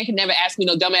 No man can never ask me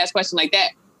no dumbass question like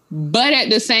that. But at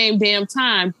the same damn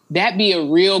time, that be a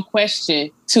real question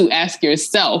to ask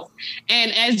yourself.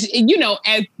 And as you know,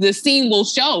 as the scene will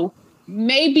show,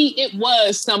 maybe it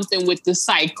was something with the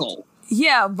cycle.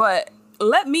 Yeah, but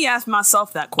let me ask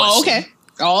myself that question.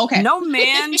 Oh, okay. No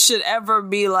man should ever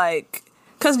be like,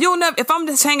 because you'll never, if I'm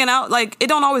just hanging out, like, it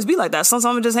don't always be like that.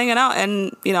 Sometimes I'm just hanging out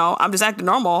and, I'm just acting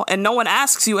normal and no one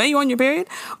asks you, are you on your period?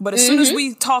 But as soon as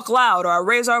we talk loud or I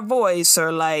raise our voice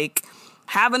or like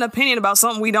have an opinion about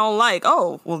something we don't like,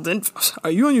 oh, well then,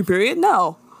 are you on your period?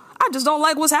 No, I just don't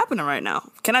like what's happening right now.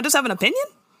 Can I just have an opinion?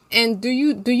 And do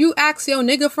you ask your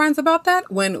nigga friends about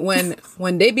that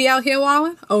when they be out here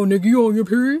wilding? Oh, nigga, you on your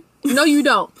period? No, you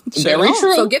don't. Very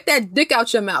true. So get that dick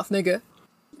out your mouth, nigga.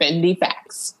 Fendi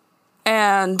facts.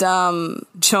 And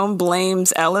Joan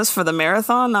blames Ellis for the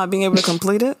marathon not being able to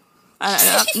complete it.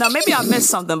 Now maybe I missed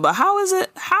something, but how is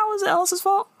it Ellis's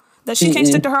fault that she can't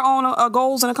stick to her own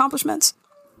goals and accomplishments?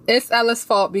 It's Ellis'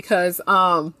 fault because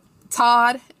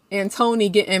Todd and Tony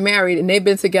getting married, and they've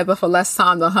been together for less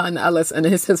time than her and Ellis, and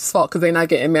it's his fault because they're not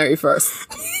getting married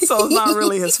first. So it's not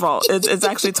really his fault. It's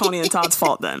actually Tony and Todd's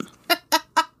fault then.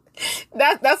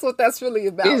 That's what that's really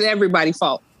about. It's everybody's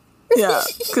fault. Yeah,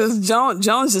 because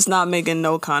Jones just not making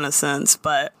no kind of sense.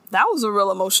 But that was a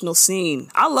real emotional scene.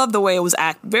 I love the way it was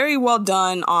very well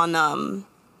done on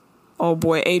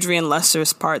Adrian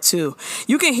Lester's part too.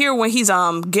 You can hear when he's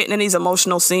getting in these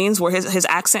emotional scenes where his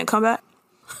accent come back.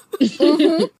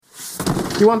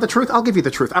 You want the truth? I'll give you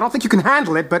the truth. I don't think you can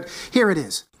handle it, but here it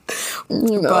is.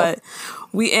 But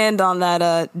we end on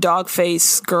that dog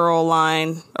face girl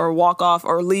line, or walk off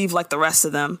or leave like the rest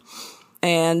of them.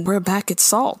 And we're back at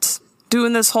Salt,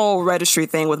 doing this whole registry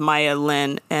thing with Maya,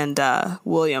 Lynn, and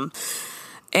William.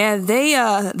 And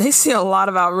they see a lot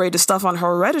of outrageous stuff on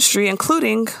her registry,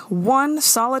 including one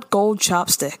solid gold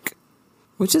chopstick,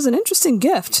 which is an interesting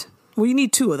gift. Well, you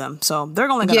need 2 of them, so they're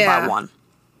only going to buy one.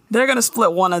 They're going to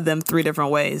split one of them 3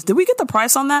 different ways. Did we get the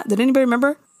price on that? Did anybody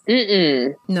remember?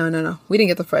 No. We didn't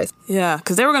get the price. Yeah,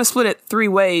 because they were going to split it 3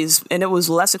 ways, and it was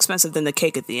less expensive than the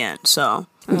cake at the end. So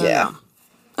yeah.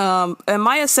 And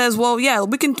Maya says, "Well, yeah,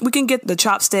 we can get the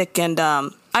chopstick, and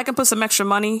I can put some extra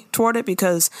money toward it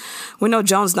because we know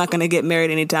Joan's not going to get married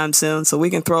anytime soon, so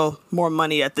we can throw more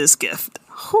money at this gift."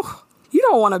 Whew. You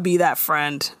don't want to be that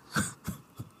friend.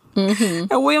 And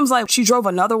William's like, "She drove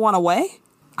another one away?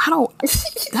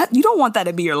 You don't want that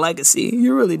to be your legacy.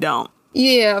 You really don't."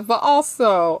 Yeah, but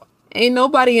also, ain't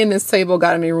nobody in this table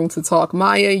got any room to talk.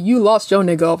 Maya, you lost your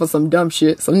nigga over some dumb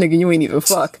shit. Some nigga you ain't even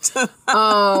fuck.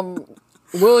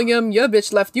 William, your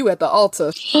bitch left you at the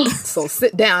altar. So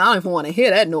sit down. I don't even want to hear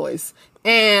that noise.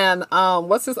 And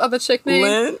what's this other chick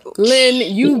name?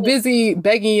 Lynn, you busy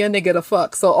begging your nigga to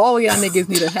fuck. So all y'all niggas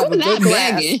need to have a good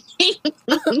glass.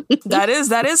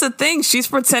 That is a thing. She's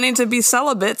pretending to be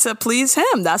celibate to please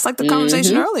him. That's like the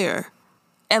conversation earlier.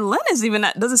 And Lynn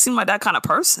doesn't seem like that kind of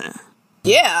person.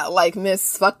 Yeah, like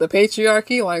Miss Fuck the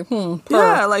Patriarchy. Like,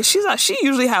 Yeah, like she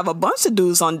usually have a bunch of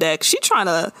dudes on deck. She trying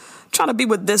to be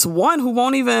with this one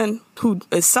who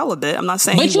is celibate. I'm not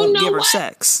saying he won't give her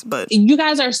sex, but you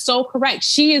guys are so correct.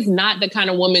 She is not the kind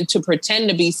of woman to pretend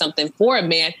to be something for a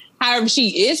man. However,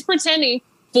 she is pretending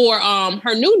for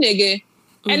her new nigga.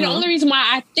 And the only reason why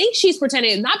I think she's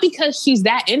pretending is not because she's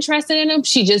that interested in him.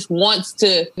 She just wants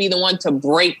to be the one to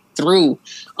break through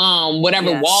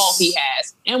whatever wall he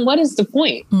has. And what is the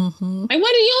point? Like, what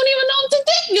do you don't even know if the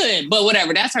dick good? But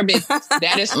whatever, that's her business.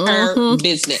 That is her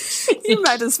business. You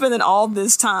imagine spending all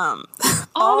this time.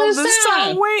 all this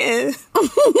time waiting. Girl.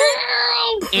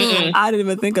 I didn't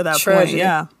even think of that point.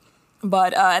 Yeah.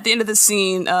 But at the end of the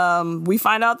scene, we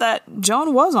find out that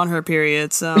Joan was on her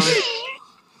period. So,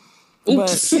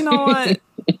 but you know what?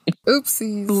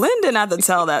 Oopsies. Lynn didn't have to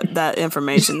tell that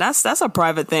information. That's a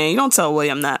private thing. You don't tell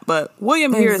William that. But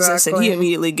William hears this and he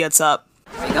immediately gets up.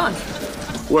 Where you going?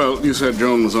 Well, you said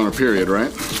Joan was on her period,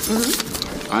 right?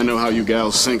 I know how you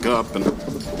gals sync up, and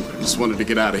just wanted to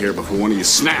get out of here before one of you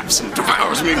snaps and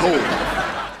devours me whole.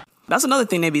 That's another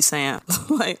thing they be saying.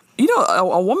 Like, you know,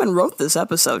 a woman wrote this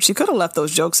episode. She could have left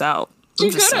those jokes out.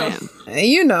 I'm just saying. And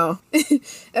you know,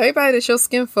 everybody that's your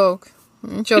skin folk.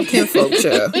 Your kinfolk,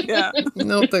 child. Yeah. You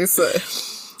know what they say.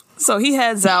 So he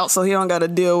heads out so he don't got to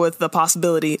deal with the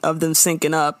possibility of them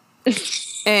syncing up.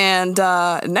 And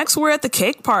next we're at the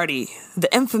cake party.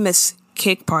 The infamous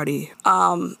cake party.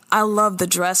 I love the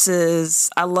dresses.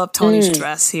 I love Tony's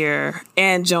dress here.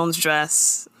 And Joan's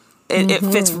dress. It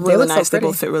fits really nice. They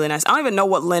both fit really nice. I don't even know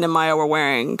what Lynn and Maya were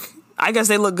wearing. I guess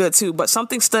they look good too. But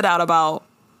something stood out about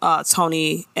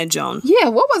Tony and Joan. Yeah,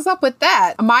 what was up with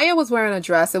that? Maya was wearing a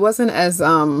dress. It wasn't as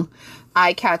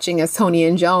eye-catching as Tony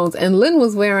and Joan's. And Lynn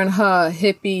was wearing her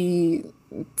hippie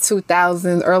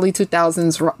 2000s, early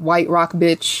 2000s white rock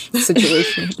bitch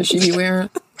situation that she be wearing.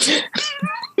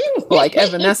 Like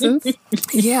Evanescence.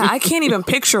 Yeah, I can't even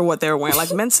picture what they're wearing.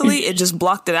 Like mentally, it just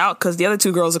blocked it out because the other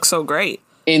two girls look so great.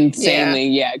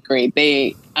 Insanely, great.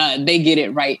 They get it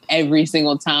right every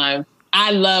single time.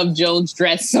 I love Joan's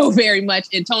dress so very much.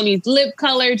 And Tony's lip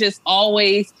color just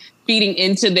always feeding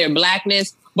into their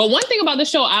blackness. But one thing about the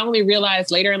show I only realized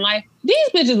later in life, these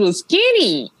bitches was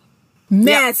skinny.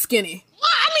 Mad skinny. Well,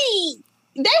 I mean,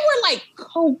 they were like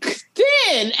coke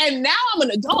thin. And now I'm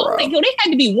an adult. Like, yo, they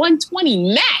had to be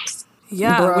 120 max.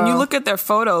 Yeah, when you look at their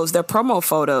photos, their promo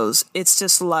photos, it's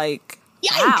just like,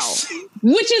 wow.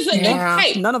 Which is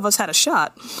hey, none of us had a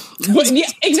shot. But, yeah,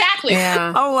 exactly.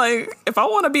 Yeah. I'm like, if I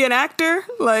want to be an actor,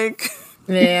 like,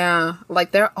 Yeah,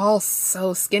 like they're all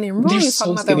so skinny. Remember we was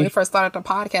talking about that when we first started the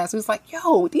podcast? It was like,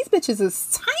 yo, these bitches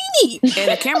is tiny.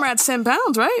 And the camera had 10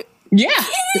 pounds, right? Yeah.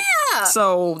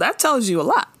 So that tells you a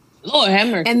lot. Lord have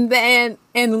mercy.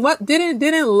 And what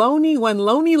didn't Loney, when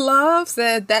Loney Love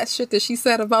said that shit that she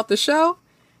said about the show?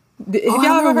 Have y'all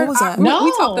ever heard? What was that? No.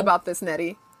 We talked about this,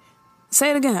 Nettie. Say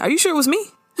it again. Are you sure it was me?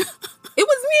 It was me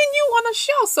and you on a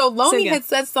show. So Loney had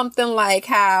said something like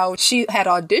how she had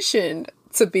auditioned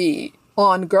to be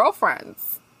on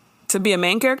Girlfriends. To be a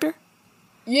main character?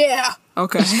 Yeah.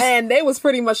 Okay. And they was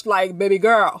pretty much like, baby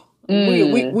girl,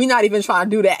 we not even trying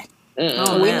to do that.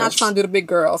 We're not trying to do the big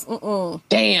girls.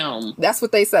 Damn. That's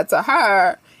what they said to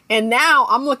her. And now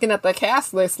I'm looking at the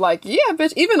cast list like, yeah,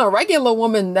 bitch, even a regular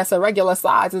woman that's a regular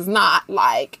size is not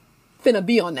like finna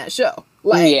be on that show.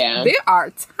 Like, they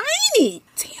are tiny.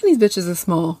 Damn, these bitches are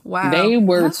small. Wow. They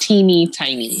were teeny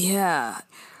tiny. Yeah.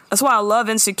 That's why I love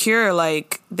Insecure.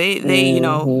 Like, they you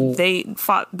know, they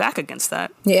fought back against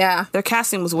that. Yeah. Their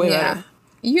casting was way better.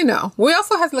 You know, we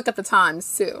also have to look at the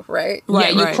times too, right?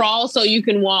 You crawl so you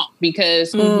can walk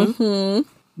because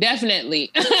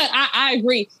definitely, I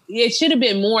agree. It should have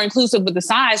been more inclusive with the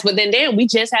size, but then damn, we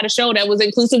just had a show that was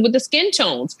inclusive with the skin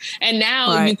tones. And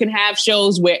now you can have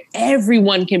shows where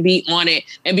everyone can be on it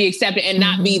and be accepted and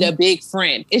not be the big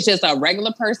friend. It's just a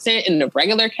regular person in the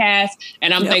regular cast.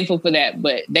 And I'm thankful for that.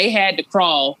 But they had to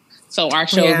crawl so our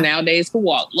shows nowadays could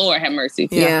walk. Lord have mercy.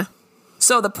 Yeah.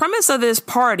 So the premise of this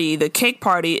party, the cake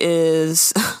party,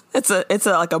 is it's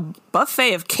like a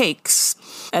buffet of cakes,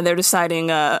 and they're deciding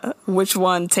which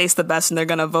one tastes the best, and they're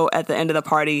gonna vote at the end of the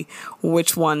party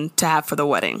which one to have for the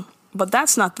wedding. But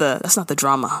that's not the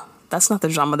drama. That's not the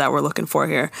drama that we're looking for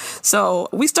here. So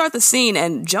we start the scene,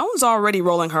 and Joan's already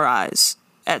rolling her eyes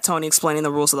at Tony explaining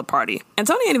the rules of the party, and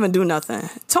Tony ain't even doing nothing.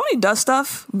 Tony does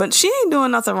stuff, but she ain't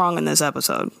doing nothing wrong in this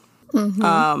episode.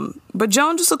 But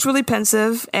Joan just looks really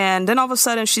pensive, and then all of a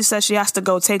sudden she says she has to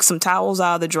go take some towels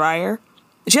out of the dryer.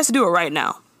 She has to do it right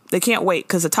now. They can't wait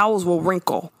because the towels will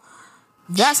wrinkle.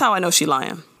 That's how I know she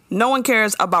lying. No one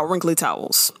cares about wrinkly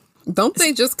towels. Don't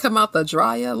they just come out the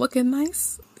dryer looking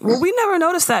nice? Well, we never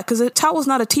noticed that because a towel's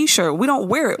not a t-shirt. We don't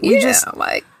wear it. We just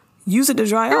like use it to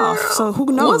dry off. So who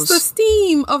knows? Once the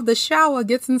steam of the shower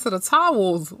gets into the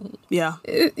towels. Yeah.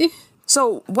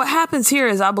 So what happens here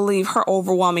is I believe her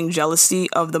overwhelming jealousy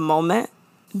of the moment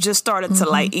just started to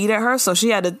like eat at her. So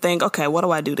she had to think, okay, what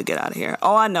do I do to get out of here?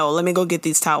 Oh, I know. Let me go get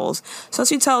these towels. So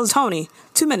she tells Tony,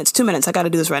 2 minutes. I got to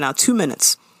do this right now. 2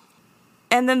 minutes.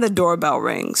 And then the doorbell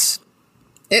rings.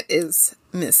 It is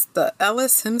Mr.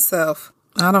 Ellis himself.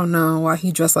 I don't know why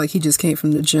he dressed like he just came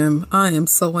from the gym. I am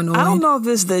so annoyed. I don't know if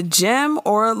it's the gym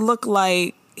or it looked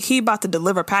like he about to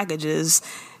deliver packages.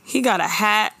 He got a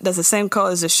hat that's the same color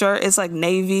as the shirt. It's like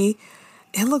navy.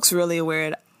 It looks really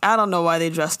weird. I don't know why they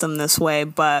dressed him this way,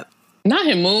 but... Not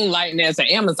him moonlighting as an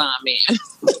Amazon man.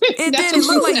 It did. It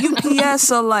looked like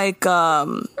UPS or like...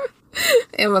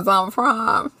 Amazon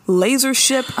Prime. Laser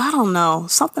ship. I don't know.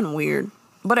 Something weird.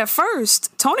 But at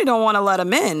first, Tony don't want to let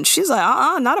him in. She's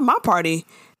like, not at my party.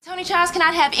 Tony Charles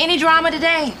cannot have any drama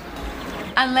today.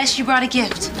 Unless you brought a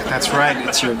gift. That's right.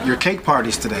 It's your cake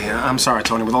parties today. I'm sorry,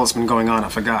 Tony. With all that's been going on, I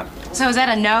forgot. So is that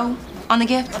a no on the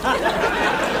gift?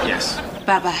 Yes.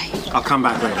 Bye-bye. I'll come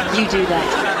back later. You do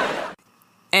that.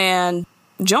 And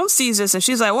Joan sees this and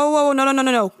she's like, whoa,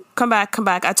 no. Come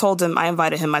back. I told him, I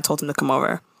invited him. I told him to come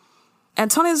over. And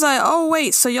Tony's like, oh,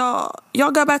 wait, so y'all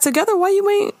got back together? Why you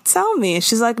ain't tell me? And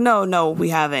she's like, no, we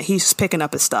haven't. He's just picking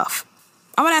up his stuff.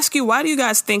 I'm going to ask you, why do you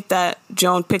guys think that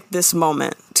Joan picked this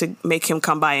moment to make him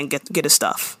come by and get his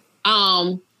stuff?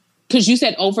 Because you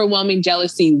said overwhelming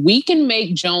jealousy. We can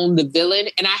make Joan the villain,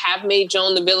 and I have made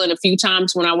Joan the villain a few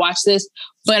times when I watch this,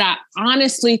 but I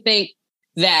honestly think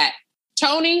that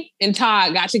Tony and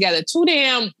Todd got together 2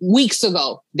 damn weeks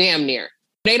ago, damn near.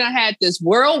 They done had this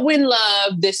whirlwind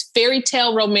love, this fairy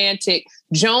tale romantic.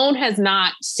 Joan has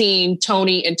not seen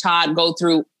Tony and Todd go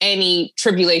through any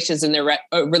tribulations in their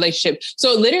relationship.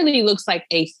 So it literally looks like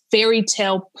a fairy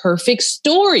tale perfect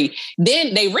story.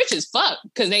 Then they rich as fuck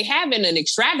because they having an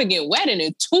extravagant wedding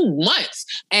in 2 months.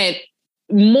 And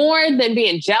more than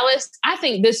being jealous, I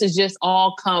think this has just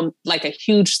all come like a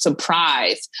huge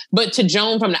surprise. But to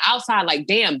Joan from the outside, like,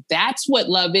 damn, that's what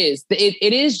love is.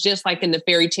 It is just like in the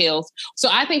fairy tales. So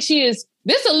I think this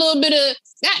a little bit of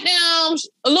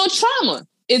a little trauma.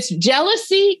 It's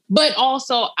jealousy, but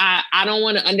also I don't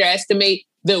want to underestimate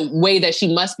the way that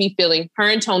she must be feeling. Her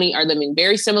and Tony are living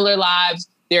very similar lives.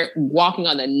 They're walking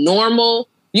on the normal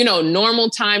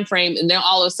time frame. And then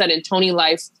all of a sudden, Tony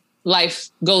life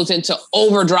goes into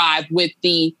overdrive with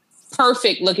the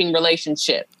perfect looking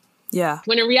relationship. Yeah.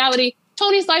 When in reality,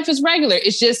 Tony's life is regular.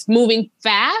 It's just moving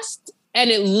fast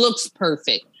and it looks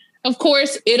perfect. Of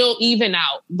course, it'll even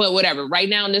out, but whatever. Right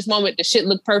now in this moment, the shit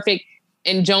look perfect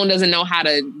and Joan doesn't know how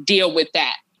to deal with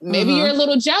that. Maybe you're a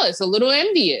little jealous, a little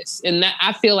envious. And that,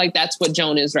 I feel like that's what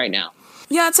Joan is right now.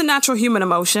 Yeah, it's a natural human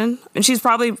emotion. And she's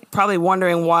probably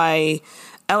wondering why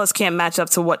Ellis can't match up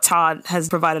to what Todd has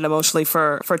provided emotionally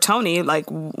for Tony. Like,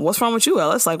 what's wrong with you,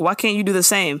 Ellis? Like, why can't you do the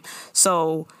same?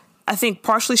 So I think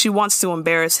partially she wants to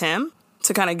embarrass him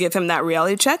to kind of give him that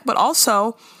reality check. But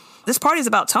also, this party is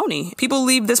about Tony. People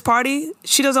leave this party.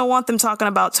 She doesn't want them talking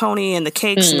about Tony and the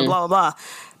cakes and the blah, blah, blah.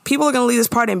 People are going to leave this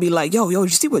party and be like, yo, did you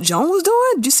see what Joan was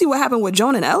doing? Did you see what happened with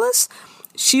Joan and Ellis?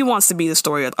 She wants to be the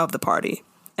story of the party.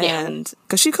 And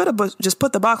because she could have just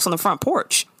put the box on the front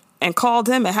porch and called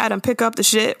him and had him pick up the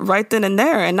shit right then and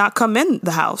there and not come in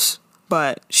the house.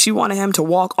 But she wanted him to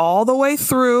walk all the way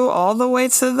through, all the way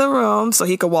to the room so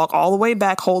he could walk all the way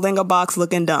back holding a box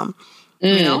looking dumb.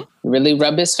 You know? Really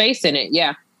rub his face in it.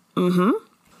 Yeah.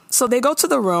 So they go to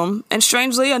the room and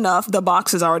strangely enough, the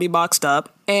box is already boxed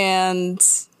up. And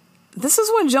this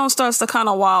is when Joan starts to kind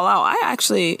of wild out. I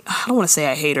don't want to say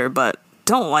I hate her, but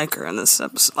don't like her in this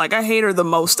episode. Like, I hate her the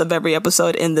most of every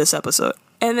episode in this episode.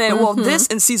 And then, well, this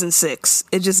in season 6,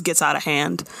 it just gets out of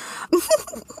hand.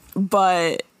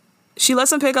 But she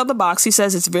lets him pick up the box. He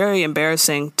says it's very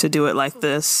embarrassing to do it like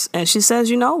this. And she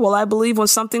says, well, I believe when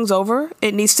something's over,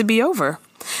 it needs to be over.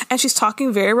 And she's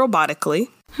talking very robotically.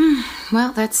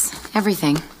 Well, that's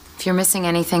everything. If you're missing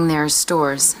anything, there are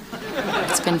stores.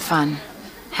 It's been fun.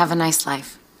 Have a nice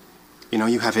life.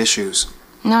 You have issues.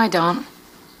 No, I don't.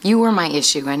 You were my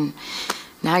issue, and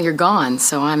now you're gone,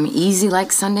 so I'm easy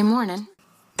like Sunday morning.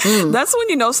 That's when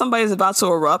you know somebody's about to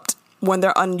erupt, when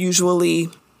they're unusually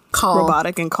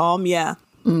robotic and calm. Yeah.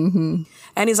 And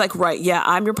he's like, right, yeah,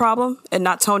 I'm your problem and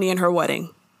not Tony and her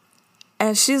wedding.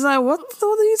 And she's like, what the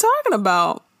hell are you talking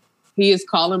about? He is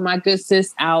calling my good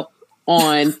sis out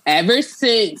on ever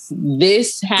since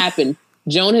this happened.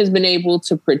 Joan has been able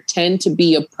to pretend to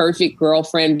be a perfect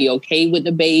girlfriend, be okay with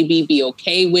the baby, be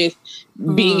okay with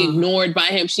being ignored by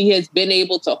him. She has been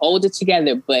able to hold it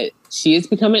together, but she is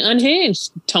becoming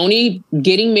unhinged. Tony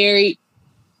getting married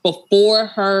before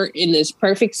her in this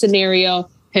perfect scenario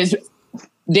has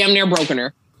damn near broken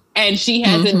her. And she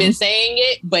hasn't been saying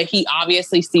it, but he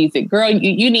obviously sees it. Girl,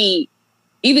 you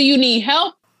need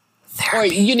help. Therapy.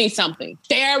 Or you need something.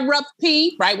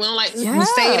 Therapy, right? We don't like to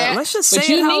say that. Let's just say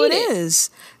it how it is.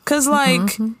 Because,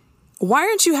 why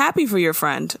aren't you happy for your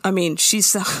friend? I mean,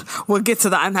 we'll get to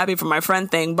the I'm happy for my friend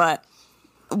thing, but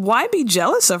why be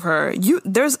jealous of her?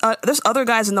 There's other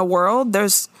guys in the world.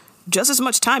 There's just as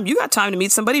much time. You got time to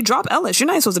meet somebody. Drop Ellis. You're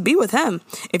not supposed to be with him.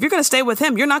 If you're going to stay with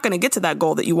him, you're not going to get to that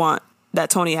goal that you want, that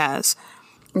Tony has.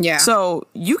 Yeah. So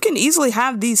you can easily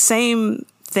have these same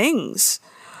things.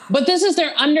 But this is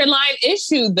their underlying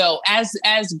issue, though.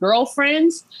 As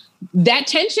girlfriends, that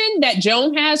tension that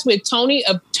Joan has with Tony,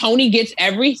 Tony gets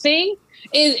everything,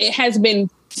 it has been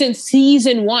since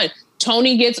season 1.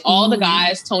 Tony gets all the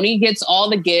guys. Tony gets all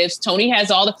the gifts. Tony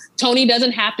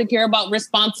doesn't have to care about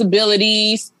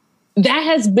responsibilities. That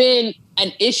has been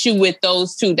an issue with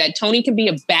those two, that Tony can be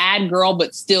a bad girl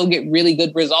but still get really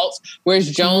good results,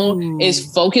 whereas Joan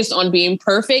is focused on being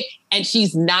perfect and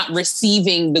she's not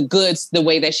receiving the goods the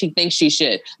way that she thinks she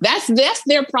should. That's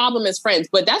their problem as friends,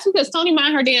 but that's because Tony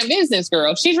mind her damn business,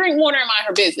 girl. She drink water and mind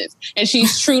her business, and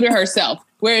she's true to herself.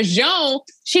 Whereas Joan,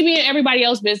 she be in everybody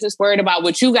else's business, worried about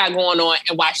what you got going on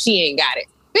and why she ain't got it.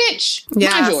 Bitch,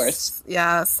 mind yours.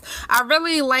 Yes. I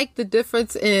really like the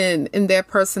difference in their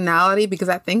personality, because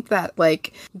I think that,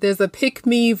 like, there's a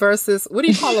pick-me versus, what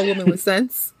do you call a woman with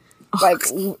sense? Like,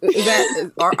 is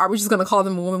that, are we just going to call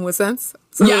them a woman with sense?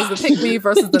 So there's the pick-me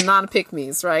versus the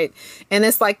non-pick-me's, right? And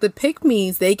it's like the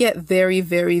pick-me's, they get very,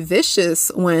 very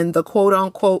vicious when the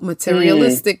quote-unquote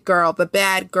materialistic girl, the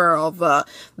bad girl,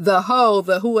 the hoe,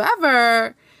 the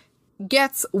whoever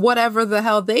gets whatever the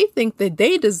hell they think that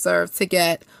they deserve to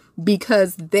get,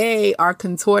 because they are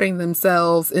contorting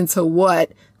themselves into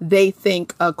what they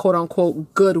think a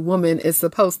quote-unquote good woman is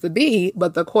supposed to be,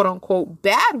 but the quote-unquote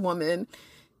bad woman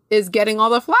is getting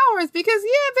all the flowers. Because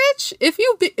bitch, if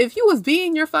you was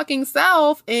being your fucking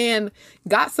self and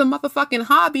got some motherfucking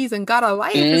hobbies and got a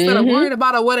life instead of worried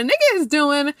about what a nigga is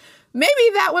doing, maybe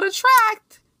that would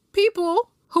attract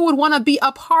people who would want to be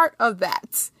a part of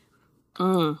that.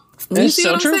 You see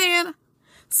what I'm saying?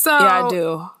 So yeah, I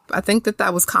do. I think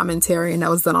that was commentary, and that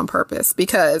was done on purpose,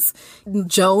 because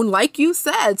Joan, like you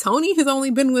said, Tony has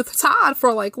only been with Todd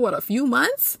for like, what, a few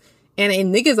months? And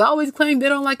niggas always claim they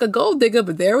don't like a gold digger,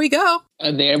 but there we go.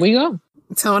 There we go.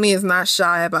 Tony is not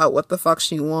shy about what the fuck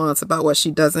she wants, about what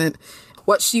she doesn't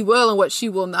what she will and what she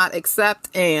will not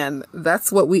accept, and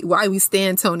that's why we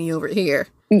stand Tony over here.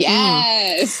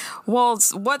 Yes. Well,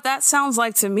 what that sounds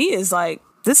like to me is like,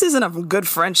 this isn't a good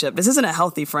friendship. This isn't a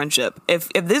healthy friendship. If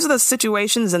these are the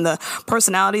situations and the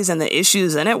personalities and the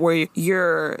issues in it where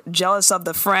you're jealous of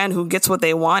the friend who gets what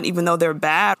they want, even though they're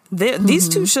bad, these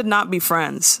two should not be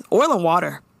friends. Oil and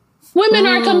water. Women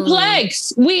are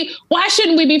complex. Why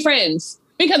shouldn't we be friends?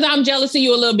 Because I'm jealous of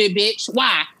you a little bit, bitch.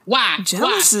 Why?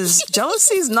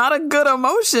 Jealousy is not a good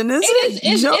emotion, is it?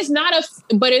 It's not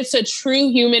but it's a true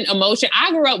human emotion.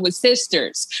 I grew up with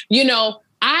sisters. You know,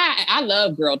 I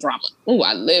love girl drama. Oh,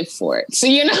 I live for it. So,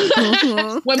 you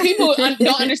know, when people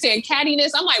don't understand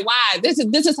cattiness, I'm like, why? This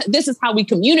is how we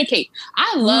communicate.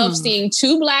 I love seeing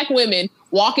two Black women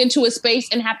walk into a space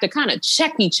and have to kind of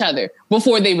check each other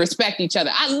before they respect each other.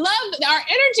 I love our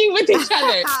energy with each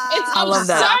other. It's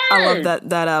absurd. I love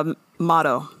that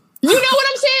motto. You know what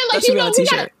I'm saying? Like, you know, we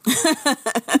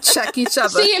gotta check each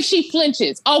other. See if she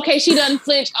flinches. Okay, she doesn't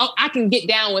flinch. Oh, I can get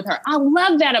down with her. I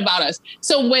love that about us.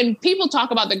 So when people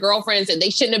talk about the girlfriends and they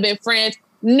shouldn't have been friends,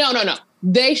 no.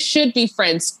 They should be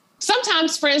friends.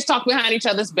 Sometimes friends talk behind each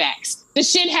other's backs. The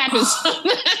shit happens.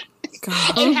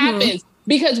 It happens.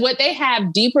 Because what they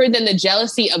have deeper than the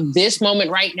jealousy of this moment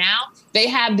right now, they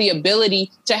have the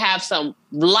ability to have some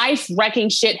life-wrecking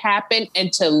shit happen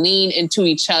and to lean into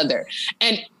each other.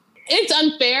 And it's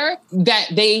unfair that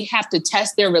they have to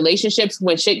test their relationships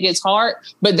when shit gets hard,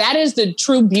 but that is the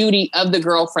true beauty of the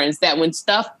girlfriends, that when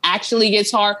stuff actually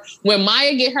gets hard, when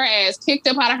Maya get her ass kicked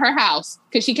up out of her house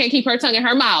because she can't keep her tongue in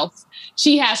her mouth,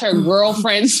 she has her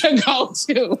girlfriends to go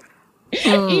to,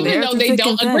 even though they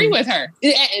don't agree with her.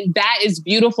 And that is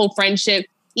beautiful friendship,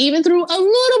 even through a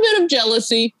little bit of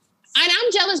jealousy. And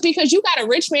I'm jealous because you got a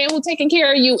rich man who's taking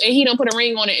care of you and he don't put a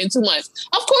ring on it in 2 months.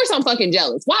 Of course I'm fucking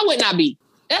jealous. Why wouldn't I be?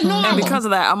 That's normal. And because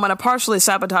of that, I'm going to partially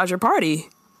sabotage your party.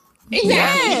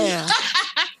 Exactly. Yeah.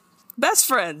 Best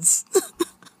friends.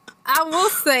 I will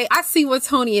say, I see what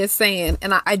Tony is saying,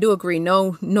 and I do agree.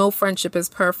 No friendship is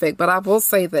perfect, but I will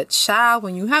say that, child,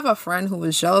 when you have a friend who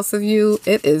is jealous of you,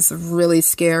 it is really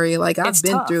scary. Like, I've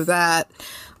been through that.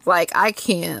 Like, I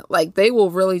can't. Like, they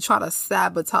will really try to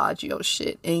sabotage your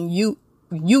shit, and you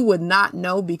would not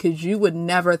know because you would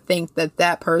never think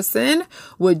that person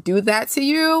would do that to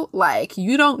you. Like,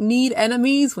 you don't need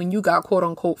enemies when you got quote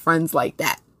unquote friends like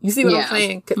that. You see what I'm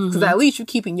saying? Because at least you're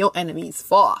keeping your enemies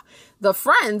far. The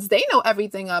friends, they know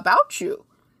everything about you.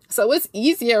 So it's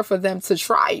easier for them to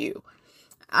try you.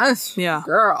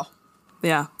 Girl.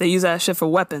 Yeah, they use that shit for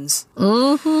weapons.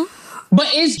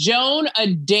 But is Joan a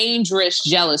dangerous,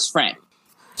 jealous friend?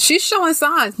 She's showing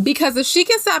signs, because if she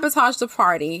can sabotage the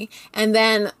party and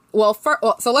then,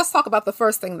 so let's talk about the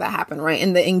first thing that happened, right?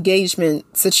 In the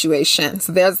engagement situation.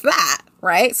 So there's that,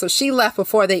 right? So she left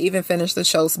before they even finished the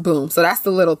shows. Boom. So that's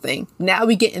the little thing. Now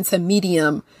we get into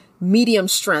medium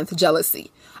strength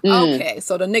jealousy. Okay.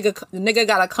 So the nigga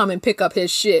gotta come and pick up his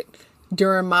shit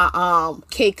during my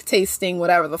cake tasting,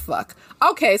 whatever the fuck.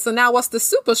 Okay. So now what's the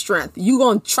super strength? You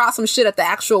gonna try some shit at the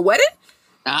actual wedding?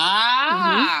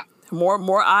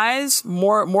 More eyes,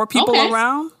 more people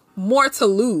around. More to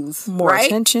lose. More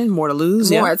attention, more to lose.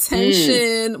 More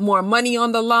attention, more money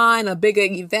on the line, a bigger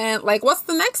event. Like, what's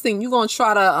the next thing? You gonna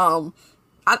try to,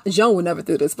 Joan would never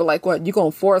do this, but like, what? You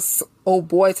gonna force old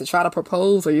boy to try to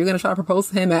propose, or you're gonna try to propose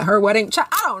to him at her wedding?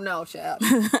 I don't know, child.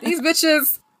 These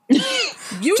bitches,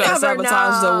 you try never to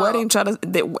sabotage know. the wedding.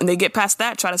 When they get past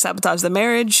that, try to sabotage the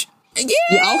marriage.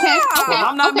 Yeah. Okay. Well,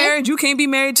 I'm not married. You can't be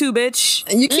married too, bitch.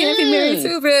 And you can't be married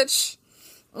too, bitch.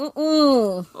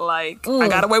 Like, I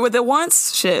got away with it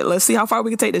once. Shit, let's see how far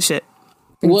we can take this shit.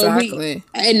 Exactly.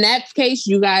 In that case,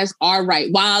 you guys are right.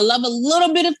 While I love a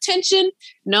little bit of tension,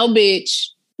 no, bitch.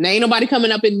 There ain't nobody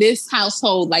coming up in this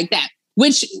household like that.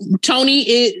 Which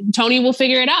Tony will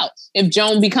figure it out if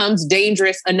Joan becomes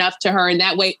dangerous enough to her in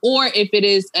that way, or if it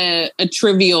is a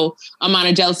trivial amount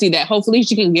of jealousy that hopefully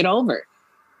she can get over.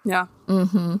 Yeah.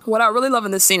 What I really love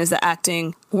in this scene is the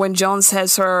acting. When Joan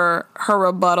says her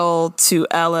rebuttal to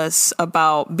Ellis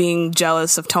about being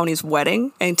jealous of Tony's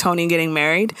wedding and Tony getting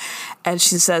married, and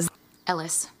she says,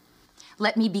 Ellis,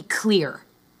 let me be clear.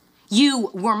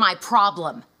 You were my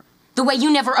problem. The way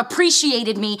you never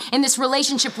appreciated me in this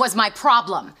relationship was my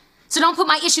problem. So don't put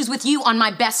my issues with you on my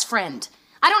best friend.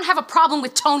 I don't have a problem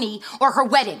with Tony or her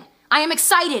wedding. I am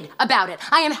excited about it.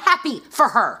 I am happy for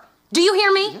her. Do you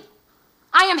hear me?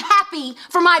 I am happy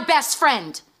for my best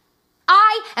friend.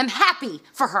 I am happy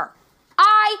for her.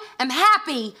 I am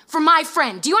happy for my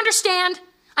friend. Do you understand?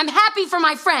 I'm happy for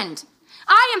my friend.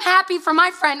 I am happy for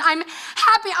my friend. I am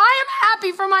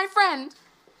happy for my friend.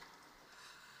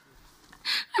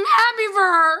 I'm happy for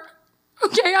her.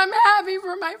 Okay, I'm happy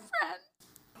for my friend.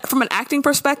 From an acting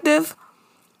perspective,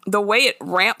 the way it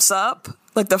ramps up,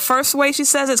 like the first way she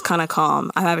says it's kind of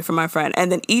calm. I'm happy for my friend.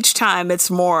 And then each time it's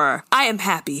more, I am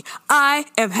happy. I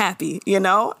am happy, you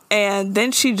know? And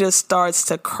then she just starts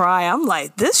to cry. I'm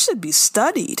like, this should be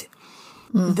studied.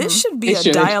 This should be a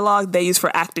dialogue they use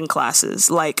for acting classes.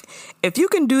 Like, if you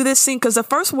can do this scene, because the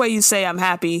first way you say I'm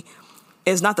happy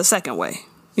is not the second way.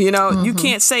 You know, you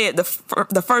can't say it the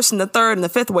first and the third and the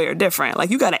fifth way are different. Like,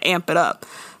 you got to amp it up.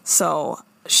 So,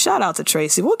 shout out to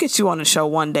Tracy. We'll get you on the show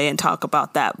one day and talk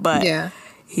about that. But,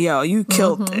 yo, you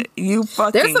killed it. You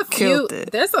fucking killed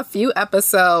it. There's a few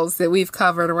episodes that we've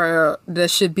covered where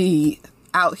this should be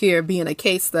out here being a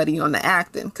case study on the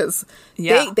acting. Because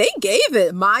they gave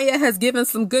it. Maya has given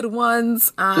some good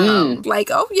ones. Like,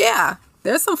 oh, yeah.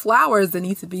 There's some flowers that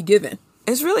need to be given.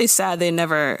 It's really sad they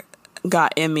never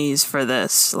got Emmys for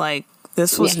this. Like,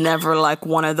 this was never like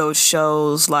one of those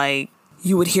shows like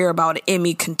you would hear about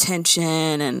Emmy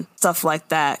contention and stuff like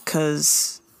that,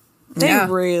 because they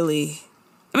really,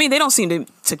 I mean, they don't seem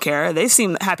to care. They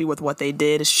seem happy with what they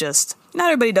did. It's just not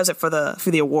everybody does it for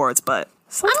the awards, but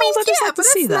sometimes I just like to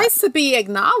see that. It's nice to be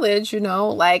acknowledged, you know,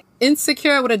 like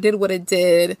Insecure would have did what it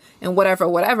did and whatever,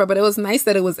 but it was nice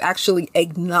that it was actually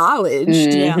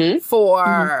acknowledged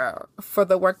for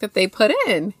the work that they put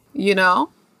in, you know?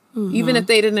 Even if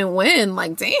they didn't win,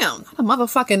 like, damn, not a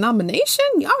motherfucking nomination?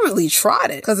 Y'all really tried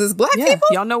it. Because it's black people?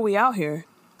 Y'all know we out here.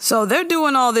 So they're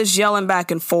doing all this yelling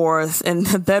back and forth in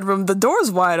the bedroom. The door's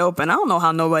wide open. I don't know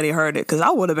how nobody heard it, because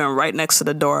I would have been right next to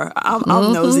the door. I'm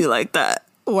nosy like that.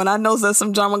 When I know there's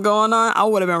some drama going on, I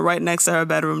would have been right next to her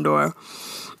bedroom door.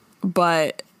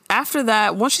 But after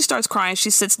that, once she starts crying, she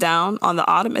sits down on the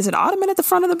ottoman. Is it ottoman at the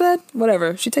front of the bed?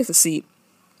 Whatever. She takes a seat.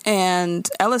 And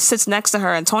Ellis sits next to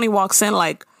her, and Tony walks in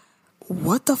like,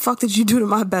 what the fuck did you do to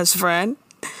my best friend?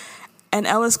 And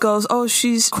Ellis goes, oh,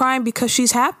 she's crying because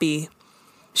she's happy.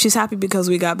 She's happy because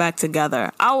we got back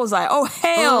together. I was like, oh,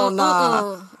 hell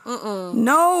nah.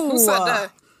 No. Who said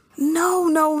that? No.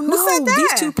 Who said that?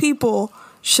 These two people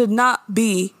should not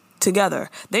be together.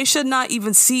 They should not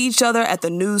even see each other at the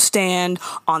newsstand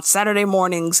on Saturday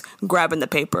mornings grabbing the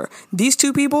paper. These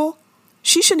two people,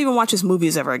 she shouldn't even watch his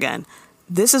movies ever again.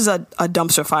 This is a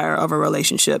dumpster fire of a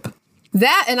relationship.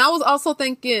 That, and I was also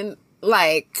thinking,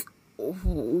 like,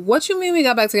 what you mean we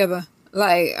got back together?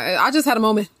 Like, I just had a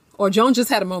moment. Or Joan just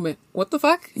had a moment. What the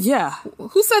fuck? Yeah.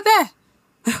 Who said that?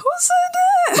 Who said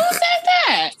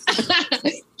that?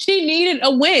 She needed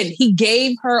a win. He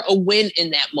gave her a win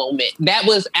in that moment. That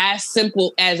was as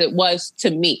simple as it was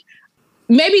to me.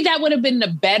 Maybe that would have been the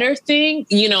better thing,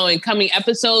 you know, in coming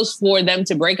episodes for them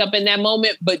to break up in that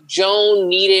moment. But Joan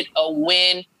needed a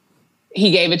win. He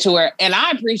gave it to her, and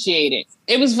I appreciate it.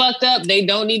 It was fucked up. They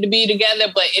don't need to be together.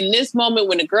 But in this moment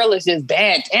when the girl is just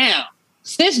bad down,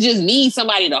 sis just needs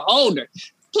somebody to hold her.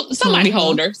 Somebody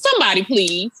hold her. Somebody,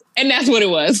 please. And that's what it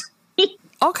was.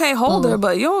 Okay, hold her,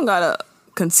 but you don't gotta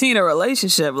continue a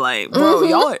relationship. Like, bro,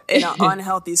 y'all are in an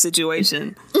unhealthy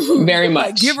situation. Very much.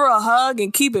 Like, give her a hug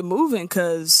and keep it moving,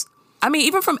 because, I mean,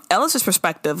 even from Ellis's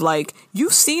perspective, like,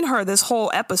 you've seen her this whole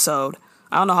episode.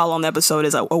 I don't know how long the episode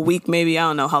is, a week maybe. I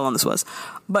don't know how long this was.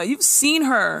 But you've seen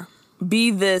her be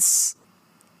this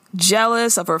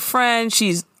jealous of her friend.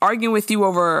 She's arguing with you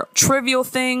over trivial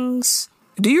things.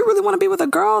 Do you really want to be with a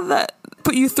girl that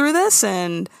put you through this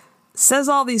and says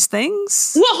all these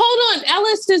things? Well, hold on.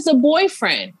 Ellis is a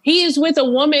boyfriend. He is with a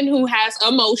woman who has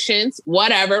emotions,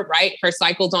 whatever, right? Her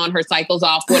cycle's on, her cycle's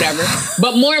off, whatever.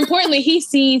 But more importantly, he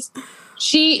sees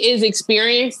she is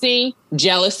experiencing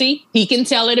jealousy. He can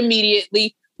tell it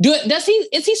immediately.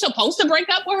 Is he supposed to break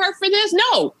up with her for this?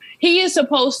 No. He is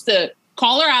supposed to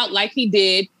call her out like he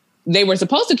did. They were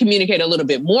supposed to communicate a little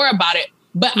bit more about it.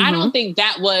 But I don't think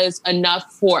that was enough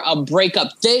for a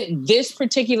breakup this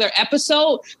particular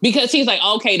episode, because he's like,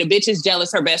 okay, the bitch is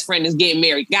jealous. Her best friend is getting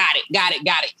married. Got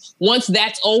it. Once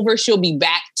that's over, she'll be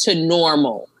back to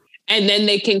normal. And then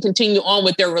they can continue on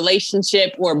with their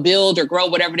relationship or build or grow,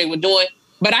 whatever they were doing.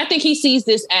 But I think he sees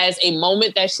this as a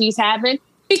moment that she's having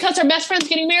because her best friend's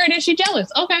getting married and she's jealous.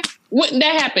 Okay. Wouldn't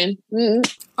that happen?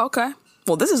 Okay.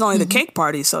 Well, this is only the cake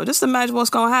party. So just imagine what's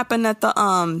going to happen at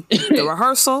the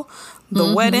rehearsal,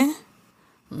 the wedding,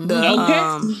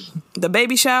 the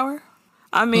baby shower.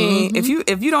 I mean, if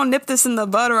you don't nip this in the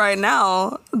bud right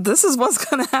now, this is what's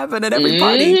going to happen at every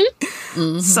party.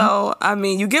 So, I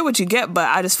mean, you get what you get, but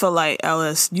I just feel like,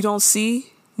 Ellis, you don't see,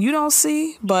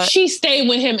 but she stayed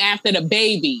with him after the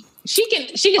baby. She can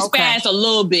spaz a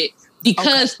little bit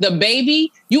because the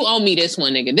baby, you owe me this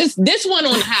one, nigga. This one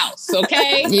on the house,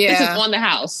 okay? Yeah. This is on the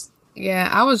house. Yeah,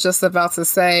 I was just about to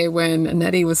say when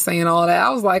Nettie was saying all that, I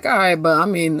was like, all right, but I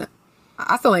mean,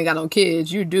 I still ain't got no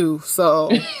kids. You do.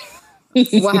 So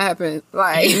what happened?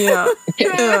 Like, yeah.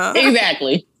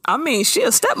 Exactly. I mean, she a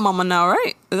stepmama now,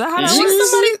 right? Is that how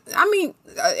that works? I mean,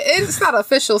 it's not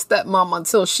official stepmom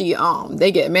until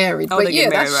they get married. Oh, but they get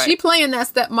married, that's right. she playing that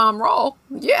stepmom role.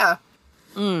 Yeah.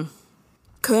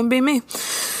 Couldn't be me.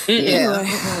 Yeah.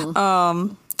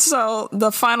 Anyway, so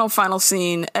the final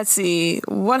scene. Etsy,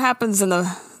 what happens in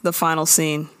the final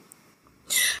scene?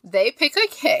 They pick a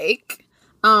cake.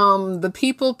 The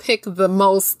people pick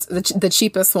the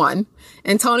cheapest one,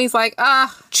 and Tony's like,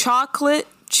 chocolate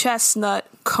chestnut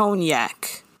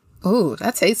cognac. Ooh,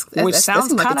 that tastes. Which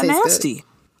sounds like kind of nasty. Good.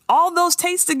 All those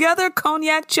taste together: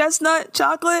 cognac, chestnut,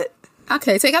 chocolate.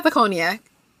 Okay, take out the cognac.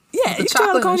 Yeah, you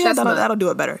try the cognac. That'll do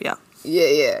it better. Yeah.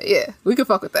 Yeah. We can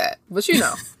fuck with that, but you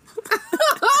know.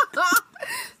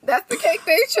 That's the cake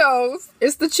they chose.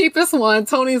 It's the cheapest one.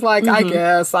 Tony's like, I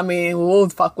guess. I mean, we'll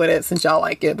fuck with it since y'all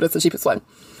like it, but it's the cheapest one.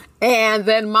 And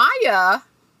then Maya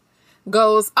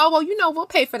goes, oh, well, we'll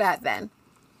pay for that then.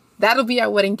 That'll be our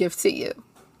wedding gift to you.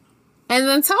 And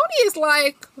then Tony is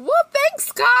like, well,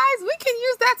 thanks, guys. We can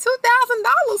use that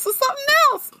 $2,000 for something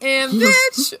else. And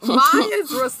bitch,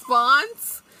 Maya's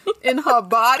response in her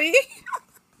body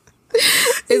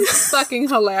is fucking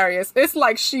hilarious. It's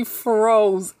like she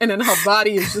froze and then her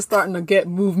body is just starting to get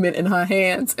movement in her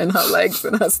hands and her legs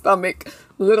and her stomach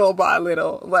little by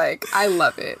little. Like, I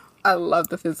love it. I love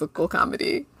the physical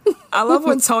comedy. I love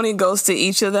when Tony goes to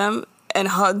each of them and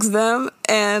hugs them,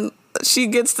 and she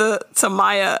gets to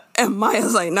Maya, and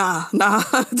Maya's like, nah.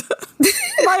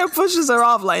 Maya pushes her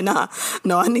off like, no,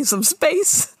 I need some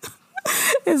space.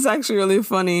 It's actually really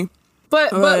funny.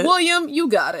 But William, you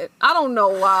got it. I don't know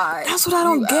why. That's what I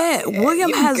don't get.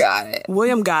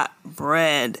 William got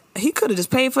bread. He could have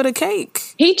just paid for the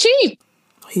cake. He cheap.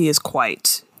 He is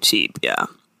quite cheap, yeah.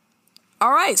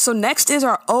 All right, so next is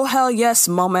our oh hell yes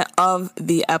moment of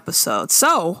the episode.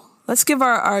 So let's give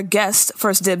our guest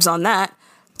first dibs on that.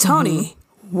 Tony,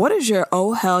 what is your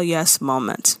oh hell yes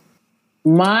moment?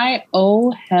 My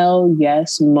oh hell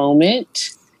yes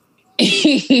moment,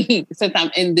 since I'm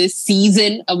in this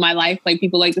season of my life, like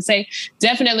people like to say,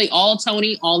 definitely all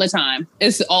Tony all the time.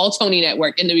 It's all Tony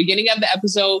Network. In the beginning of the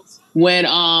episode, when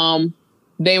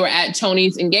they were at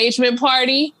Tony's engagement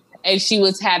party and she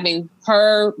was having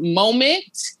her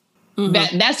moment,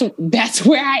 that's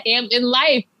where I am in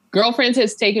life. Girlfriends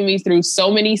has taken me through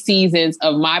so many seasons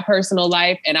of my personal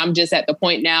life, and I'm just at the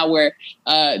point now where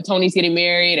Tony's getting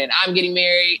married and I'm getting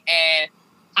married, and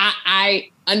I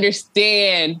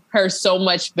understand her so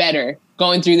much better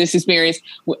going through this experience.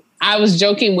 I was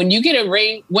joking, when you get a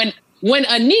ring, when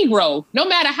a Negro, no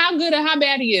matter how good or how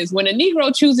bad he is, when a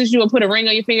Negro chooses you and put a ring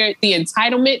on your finger, the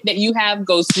entitlement that you have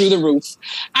goes through the roof.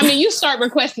 I mean, you start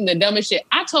requesting the dumbest shit.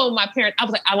 I told my parents, I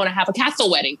was like, I want to have a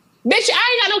castle wedding. Bitch,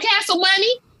 I ain't got no castle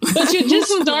money. But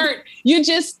you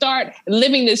just start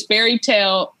living this fairy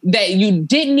tale that you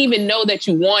didn't even know that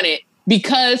you wanted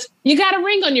because you got a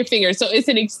ring on your finger. So it's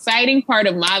an exciting part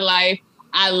of my life.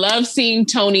 I love seeing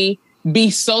Tony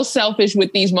be so selfish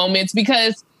with these moments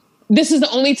because this is the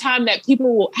only time that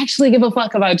people will actually give a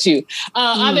fuck about you.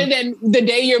 Other than the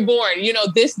day you're born.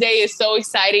 This day is so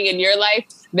exciting in your life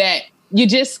that you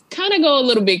just kind of go a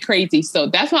little bit crazy. So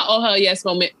that's my oh hell yes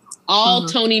moment. All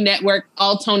Tony Network,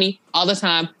 all Tony, all the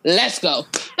time. Let's go.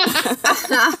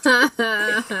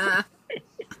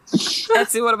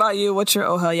 Etsy, what about you? What's your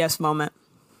oh hell yes moment?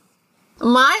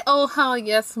 My oh hell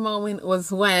yes moment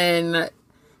was when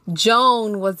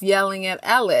Joan was yelling at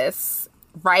Ellis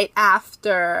right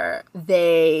after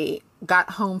they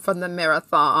got home from the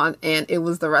marathon and it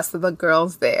was the rest of the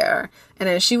girls there. And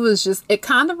then she was just, it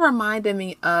kind of reminded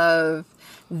me of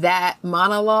that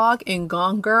monologue in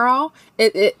Gone Girl.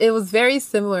 It was very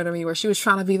similar to me, where she was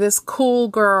trying to be this cool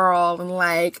girl and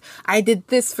like, I did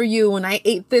this for you and I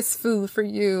ate this food for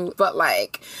you. But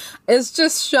like, it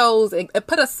just shows, it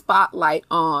put a spotlight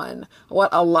on what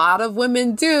a lot of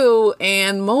women do,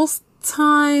 and most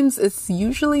times it's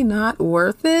usually not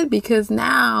worth it because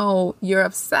now you're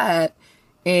upset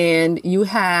and you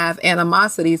have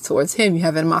animosity towards him, you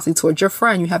have animosity towards your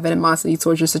friend, you have animosity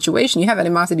towards your situation, you have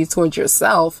animosity towards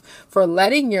yourself for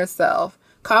letting yourself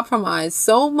compromise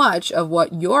so much of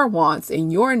what your wants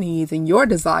and your needs and your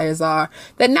desires are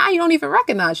that now you don't even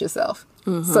recognize yourself.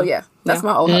 So yeah, that's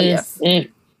my oh hell yes.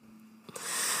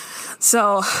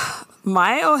 So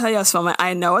my oh hell yes moment,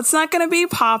 I know it's not going to be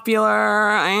popular,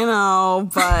 I know,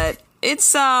 but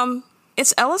it's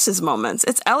Ellis's moments.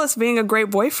 It's Ellis being a great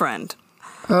boyfriend.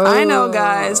 I know,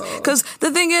 guys, because the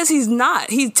thing is,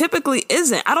 he typically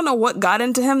isn't. I don't know what got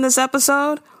into him this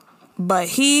episode, but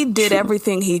he did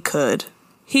everything he could.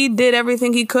 He did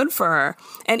everything he could for her.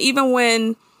 And even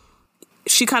when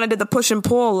she kind of did the push and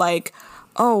pull, like,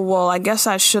 oh, well, I guess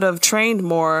I should have trained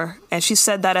more. And she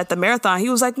said that at the marathon. He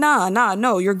was like, nah,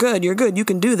 no, you're good. You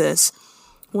can do this.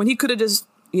 When he could have just,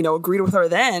 agreed with her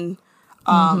then,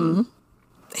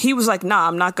 he was like, nah,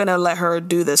 I'm not going to let her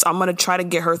do this. I'm going to try to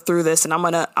get her through this, and I'm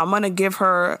going to give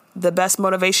her the best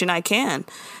motivation I can.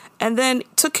 And then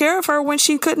took care of her when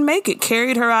she couldn't make it,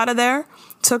 carried her out of there,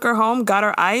 took her home, got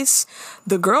her ice.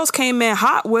 The girls came in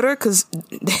hot with her because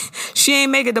she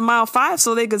ain't make it to mile 5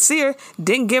 so they could see her.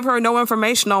 Didn't give her no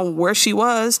information on where she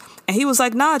was. And he was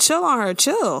like, nah, chill on her,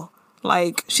 chill.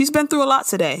 Like, she's been through a lot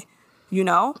today,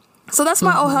 So that's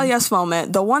my oh hell yes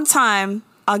moment. The one time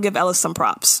I'll give Ellis some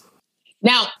props.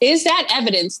 Now, is that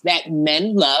evidence that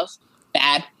men love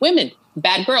bad women,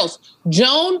 bad girls?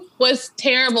 Joan was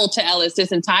terrible to Ellis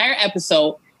this entire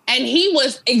episode, and he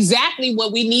was exactly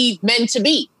what we need men to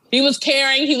be. He was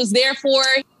caring. He was there for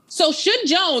her. So should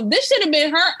Joan, this should have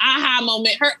been her aha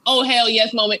moment, her oh hell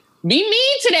yes moment. Be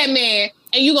mean to that man,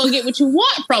 and you're going to get what you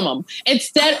want from him,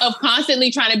 instead of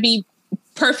constantly trying to be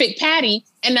perfect Patty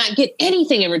and not get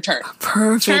anything in return.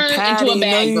 Perfect Patty. Into a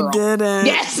bad no, girl. You didn't.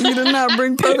 Yes. You did not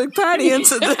bring perfect Patty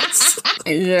into this.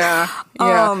 Yeah.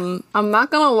 I'm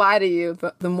not going to lie to you.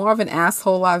 The more of an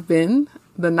asshole I've been,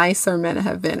 the nicer men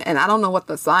have been. And I don't know what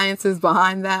the science is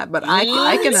behind that, but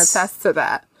I can attest to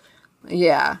that.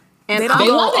 Yeah. And they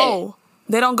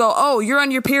don't go, oh, you're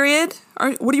on your period?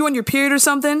 Or what are you on your period or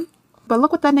something? But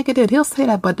look what that nigga did. He'll say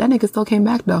that, but that nigga still came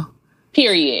back though.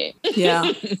 Period.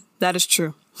 Yeah, that is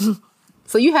true.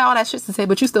 So you had all that shit to say,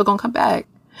 but you still gonna come back.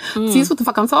 See, that's what the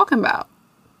fuck I'm talking about.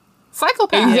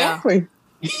 Psychopath. Exactly.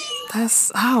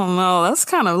 I don't know. That's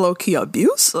kind of low-key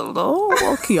abusive, though.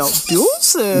 Low-key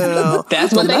abusive.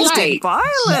 That's what they like.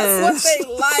 Violence. That's what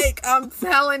they like. I'm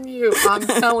telling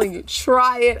you.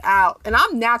 Try it out. And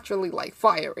I'm naturally like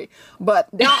fiery,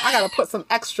 but now I gotta put some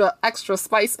extra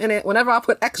spice in it. Whenever I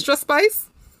put extra spice,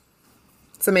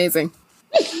 it's amazing.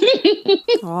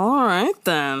 All right,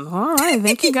 then. All right.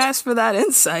 Thank you guys for that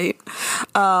insight.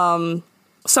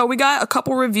 So we got a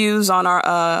couple reviews on our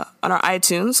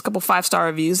iTunes, a couple 5-star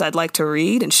reviews I'd like to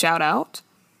read and shout out.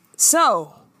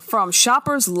 So, from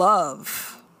Shopper's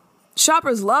Love.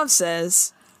 Shopper's Love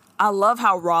says, I love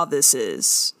how raw this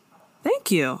is.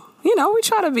 Thank you. We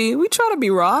try to be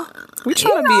raw. We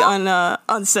try to be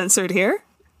uncensored here.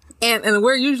 And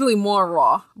we're usually more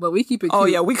raw, but we keep it cute. Oh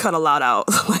yeah, we cut a lot out.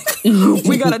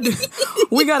 we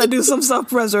gotta do some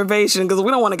self-preservation because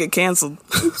we don't want to get canceled.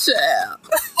 Yeah.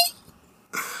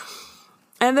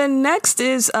 And then next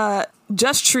is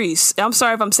Just Treese. I'm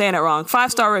sorry if I'm saying it wrong.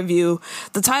 5-star review.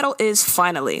 The title is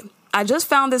Finally. I just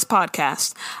found this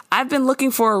podcast. I've been looking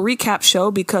for a recap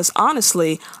show because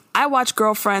honestly, I watch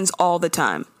Girlfriends all the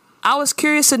time. I was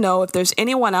curious to know if there's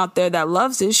anyone out there that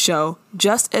loves this show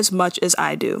just as much as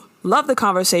I do. Love the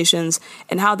conversations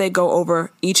and how they go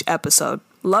over each episode.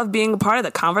 Love being a part of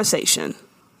the conversation.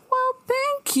 Well,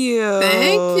 thank you.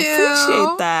 Thank you.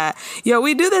 Appreciate that. Yo,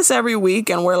 we do this every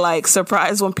week and we're like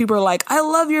surprised when people are like, I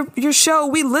love your show.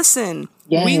 We listen.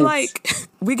 Yes.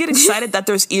 We get excited that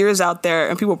there's ears out there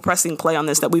and people pressing play on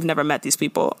this that we've never met these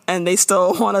people and they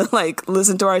still want to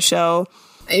listen to our show.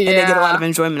 And they get a lot of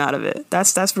enjoyment out of it.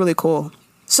 That's really cool.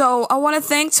 So I want to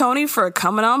thank Toni for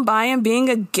coming on by and being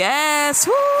a guest.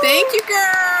 Woo! Thank you,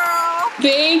 girl.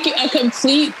 Thank you. A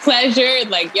complete pleasure.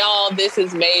 Y'all, this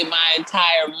has made my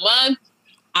entire month.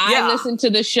 I listened to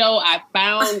the show. I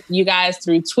found you guys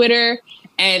through Twitter.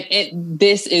 And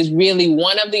this is really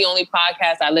one of the only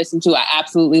podcasts I listen to. I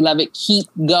absolutely love it. Keep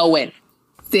going.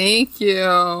 Thank you.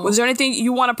 Was there anything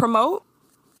you want to promote?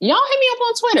 Y'all hit me up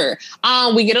on Twitter.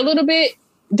 We get a little bit...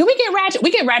 Do we get ratchet?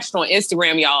 We get ratchet on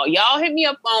Instagram, y'all. Y'all hit me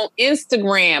up on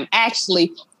Instagram,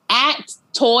 actually, at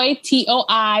Toy,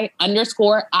 TOI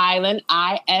 _Island,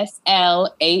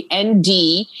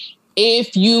 ISLAND.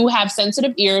 If you have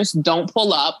sensitive ears, don't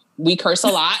pull up. We curse a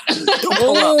lot.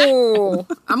 Oh,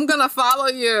 I'm going to follow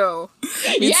you.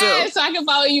 Me too. So I can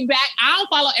follow you back. I don't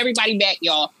follow everybody back,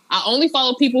 y'all. I only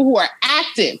follow people who are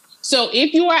active. So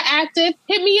if you are active,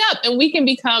 hit me up and we can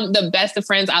become the best of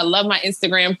friends. I love my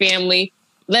Instagram family.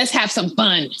 Let's have some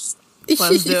fun.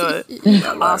 Let's do it.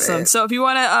 Awesome. So if you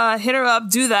want to hit her up,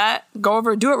 do that. Go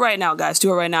over. Do it right now, guys.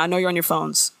 Do it right now. I know you're on your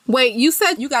phones. Wait, you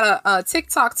said you got a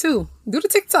TikTok too. Do the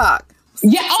TikTok.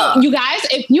 Yeah. Oh, you guys,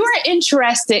 if you are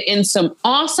interested in some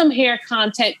awesome hair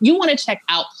content, you want to check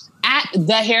out at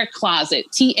The Hair Closet.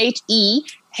 THE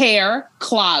Hair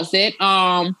Closet.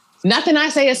 Nothing I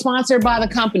say is sponsored by the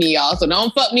company, y'all. So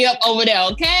don't fuck me up over there,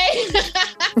 okay?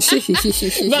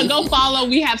 But go follow.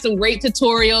 We have some great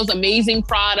tutorials, amazing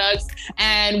products,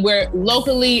 and we're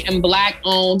locally and Black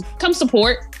owned. Come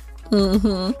support.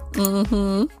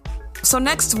 So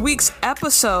next week's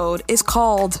episode is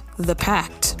called The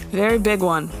Pact. Very big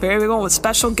one. Very big one with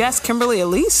special guest Kimberly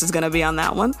Elise is going to be on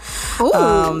that one.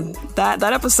 Ooh. That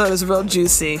episode is real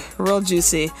juicy. Real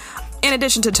juicy. In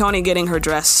addition to Toni getting her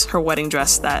dress, her wedding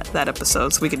dress that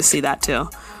episode. So we get to see that too.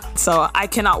 So I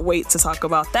cannot wait to talk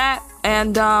about that.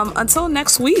 And until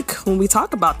next week, when we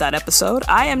talk about that episode,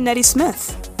 I am Nettie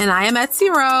Smith. And I am Etsy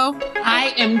Rowe.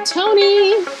 I am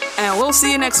Toni. And we'll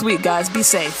see you next week, guys. Be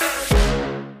safe.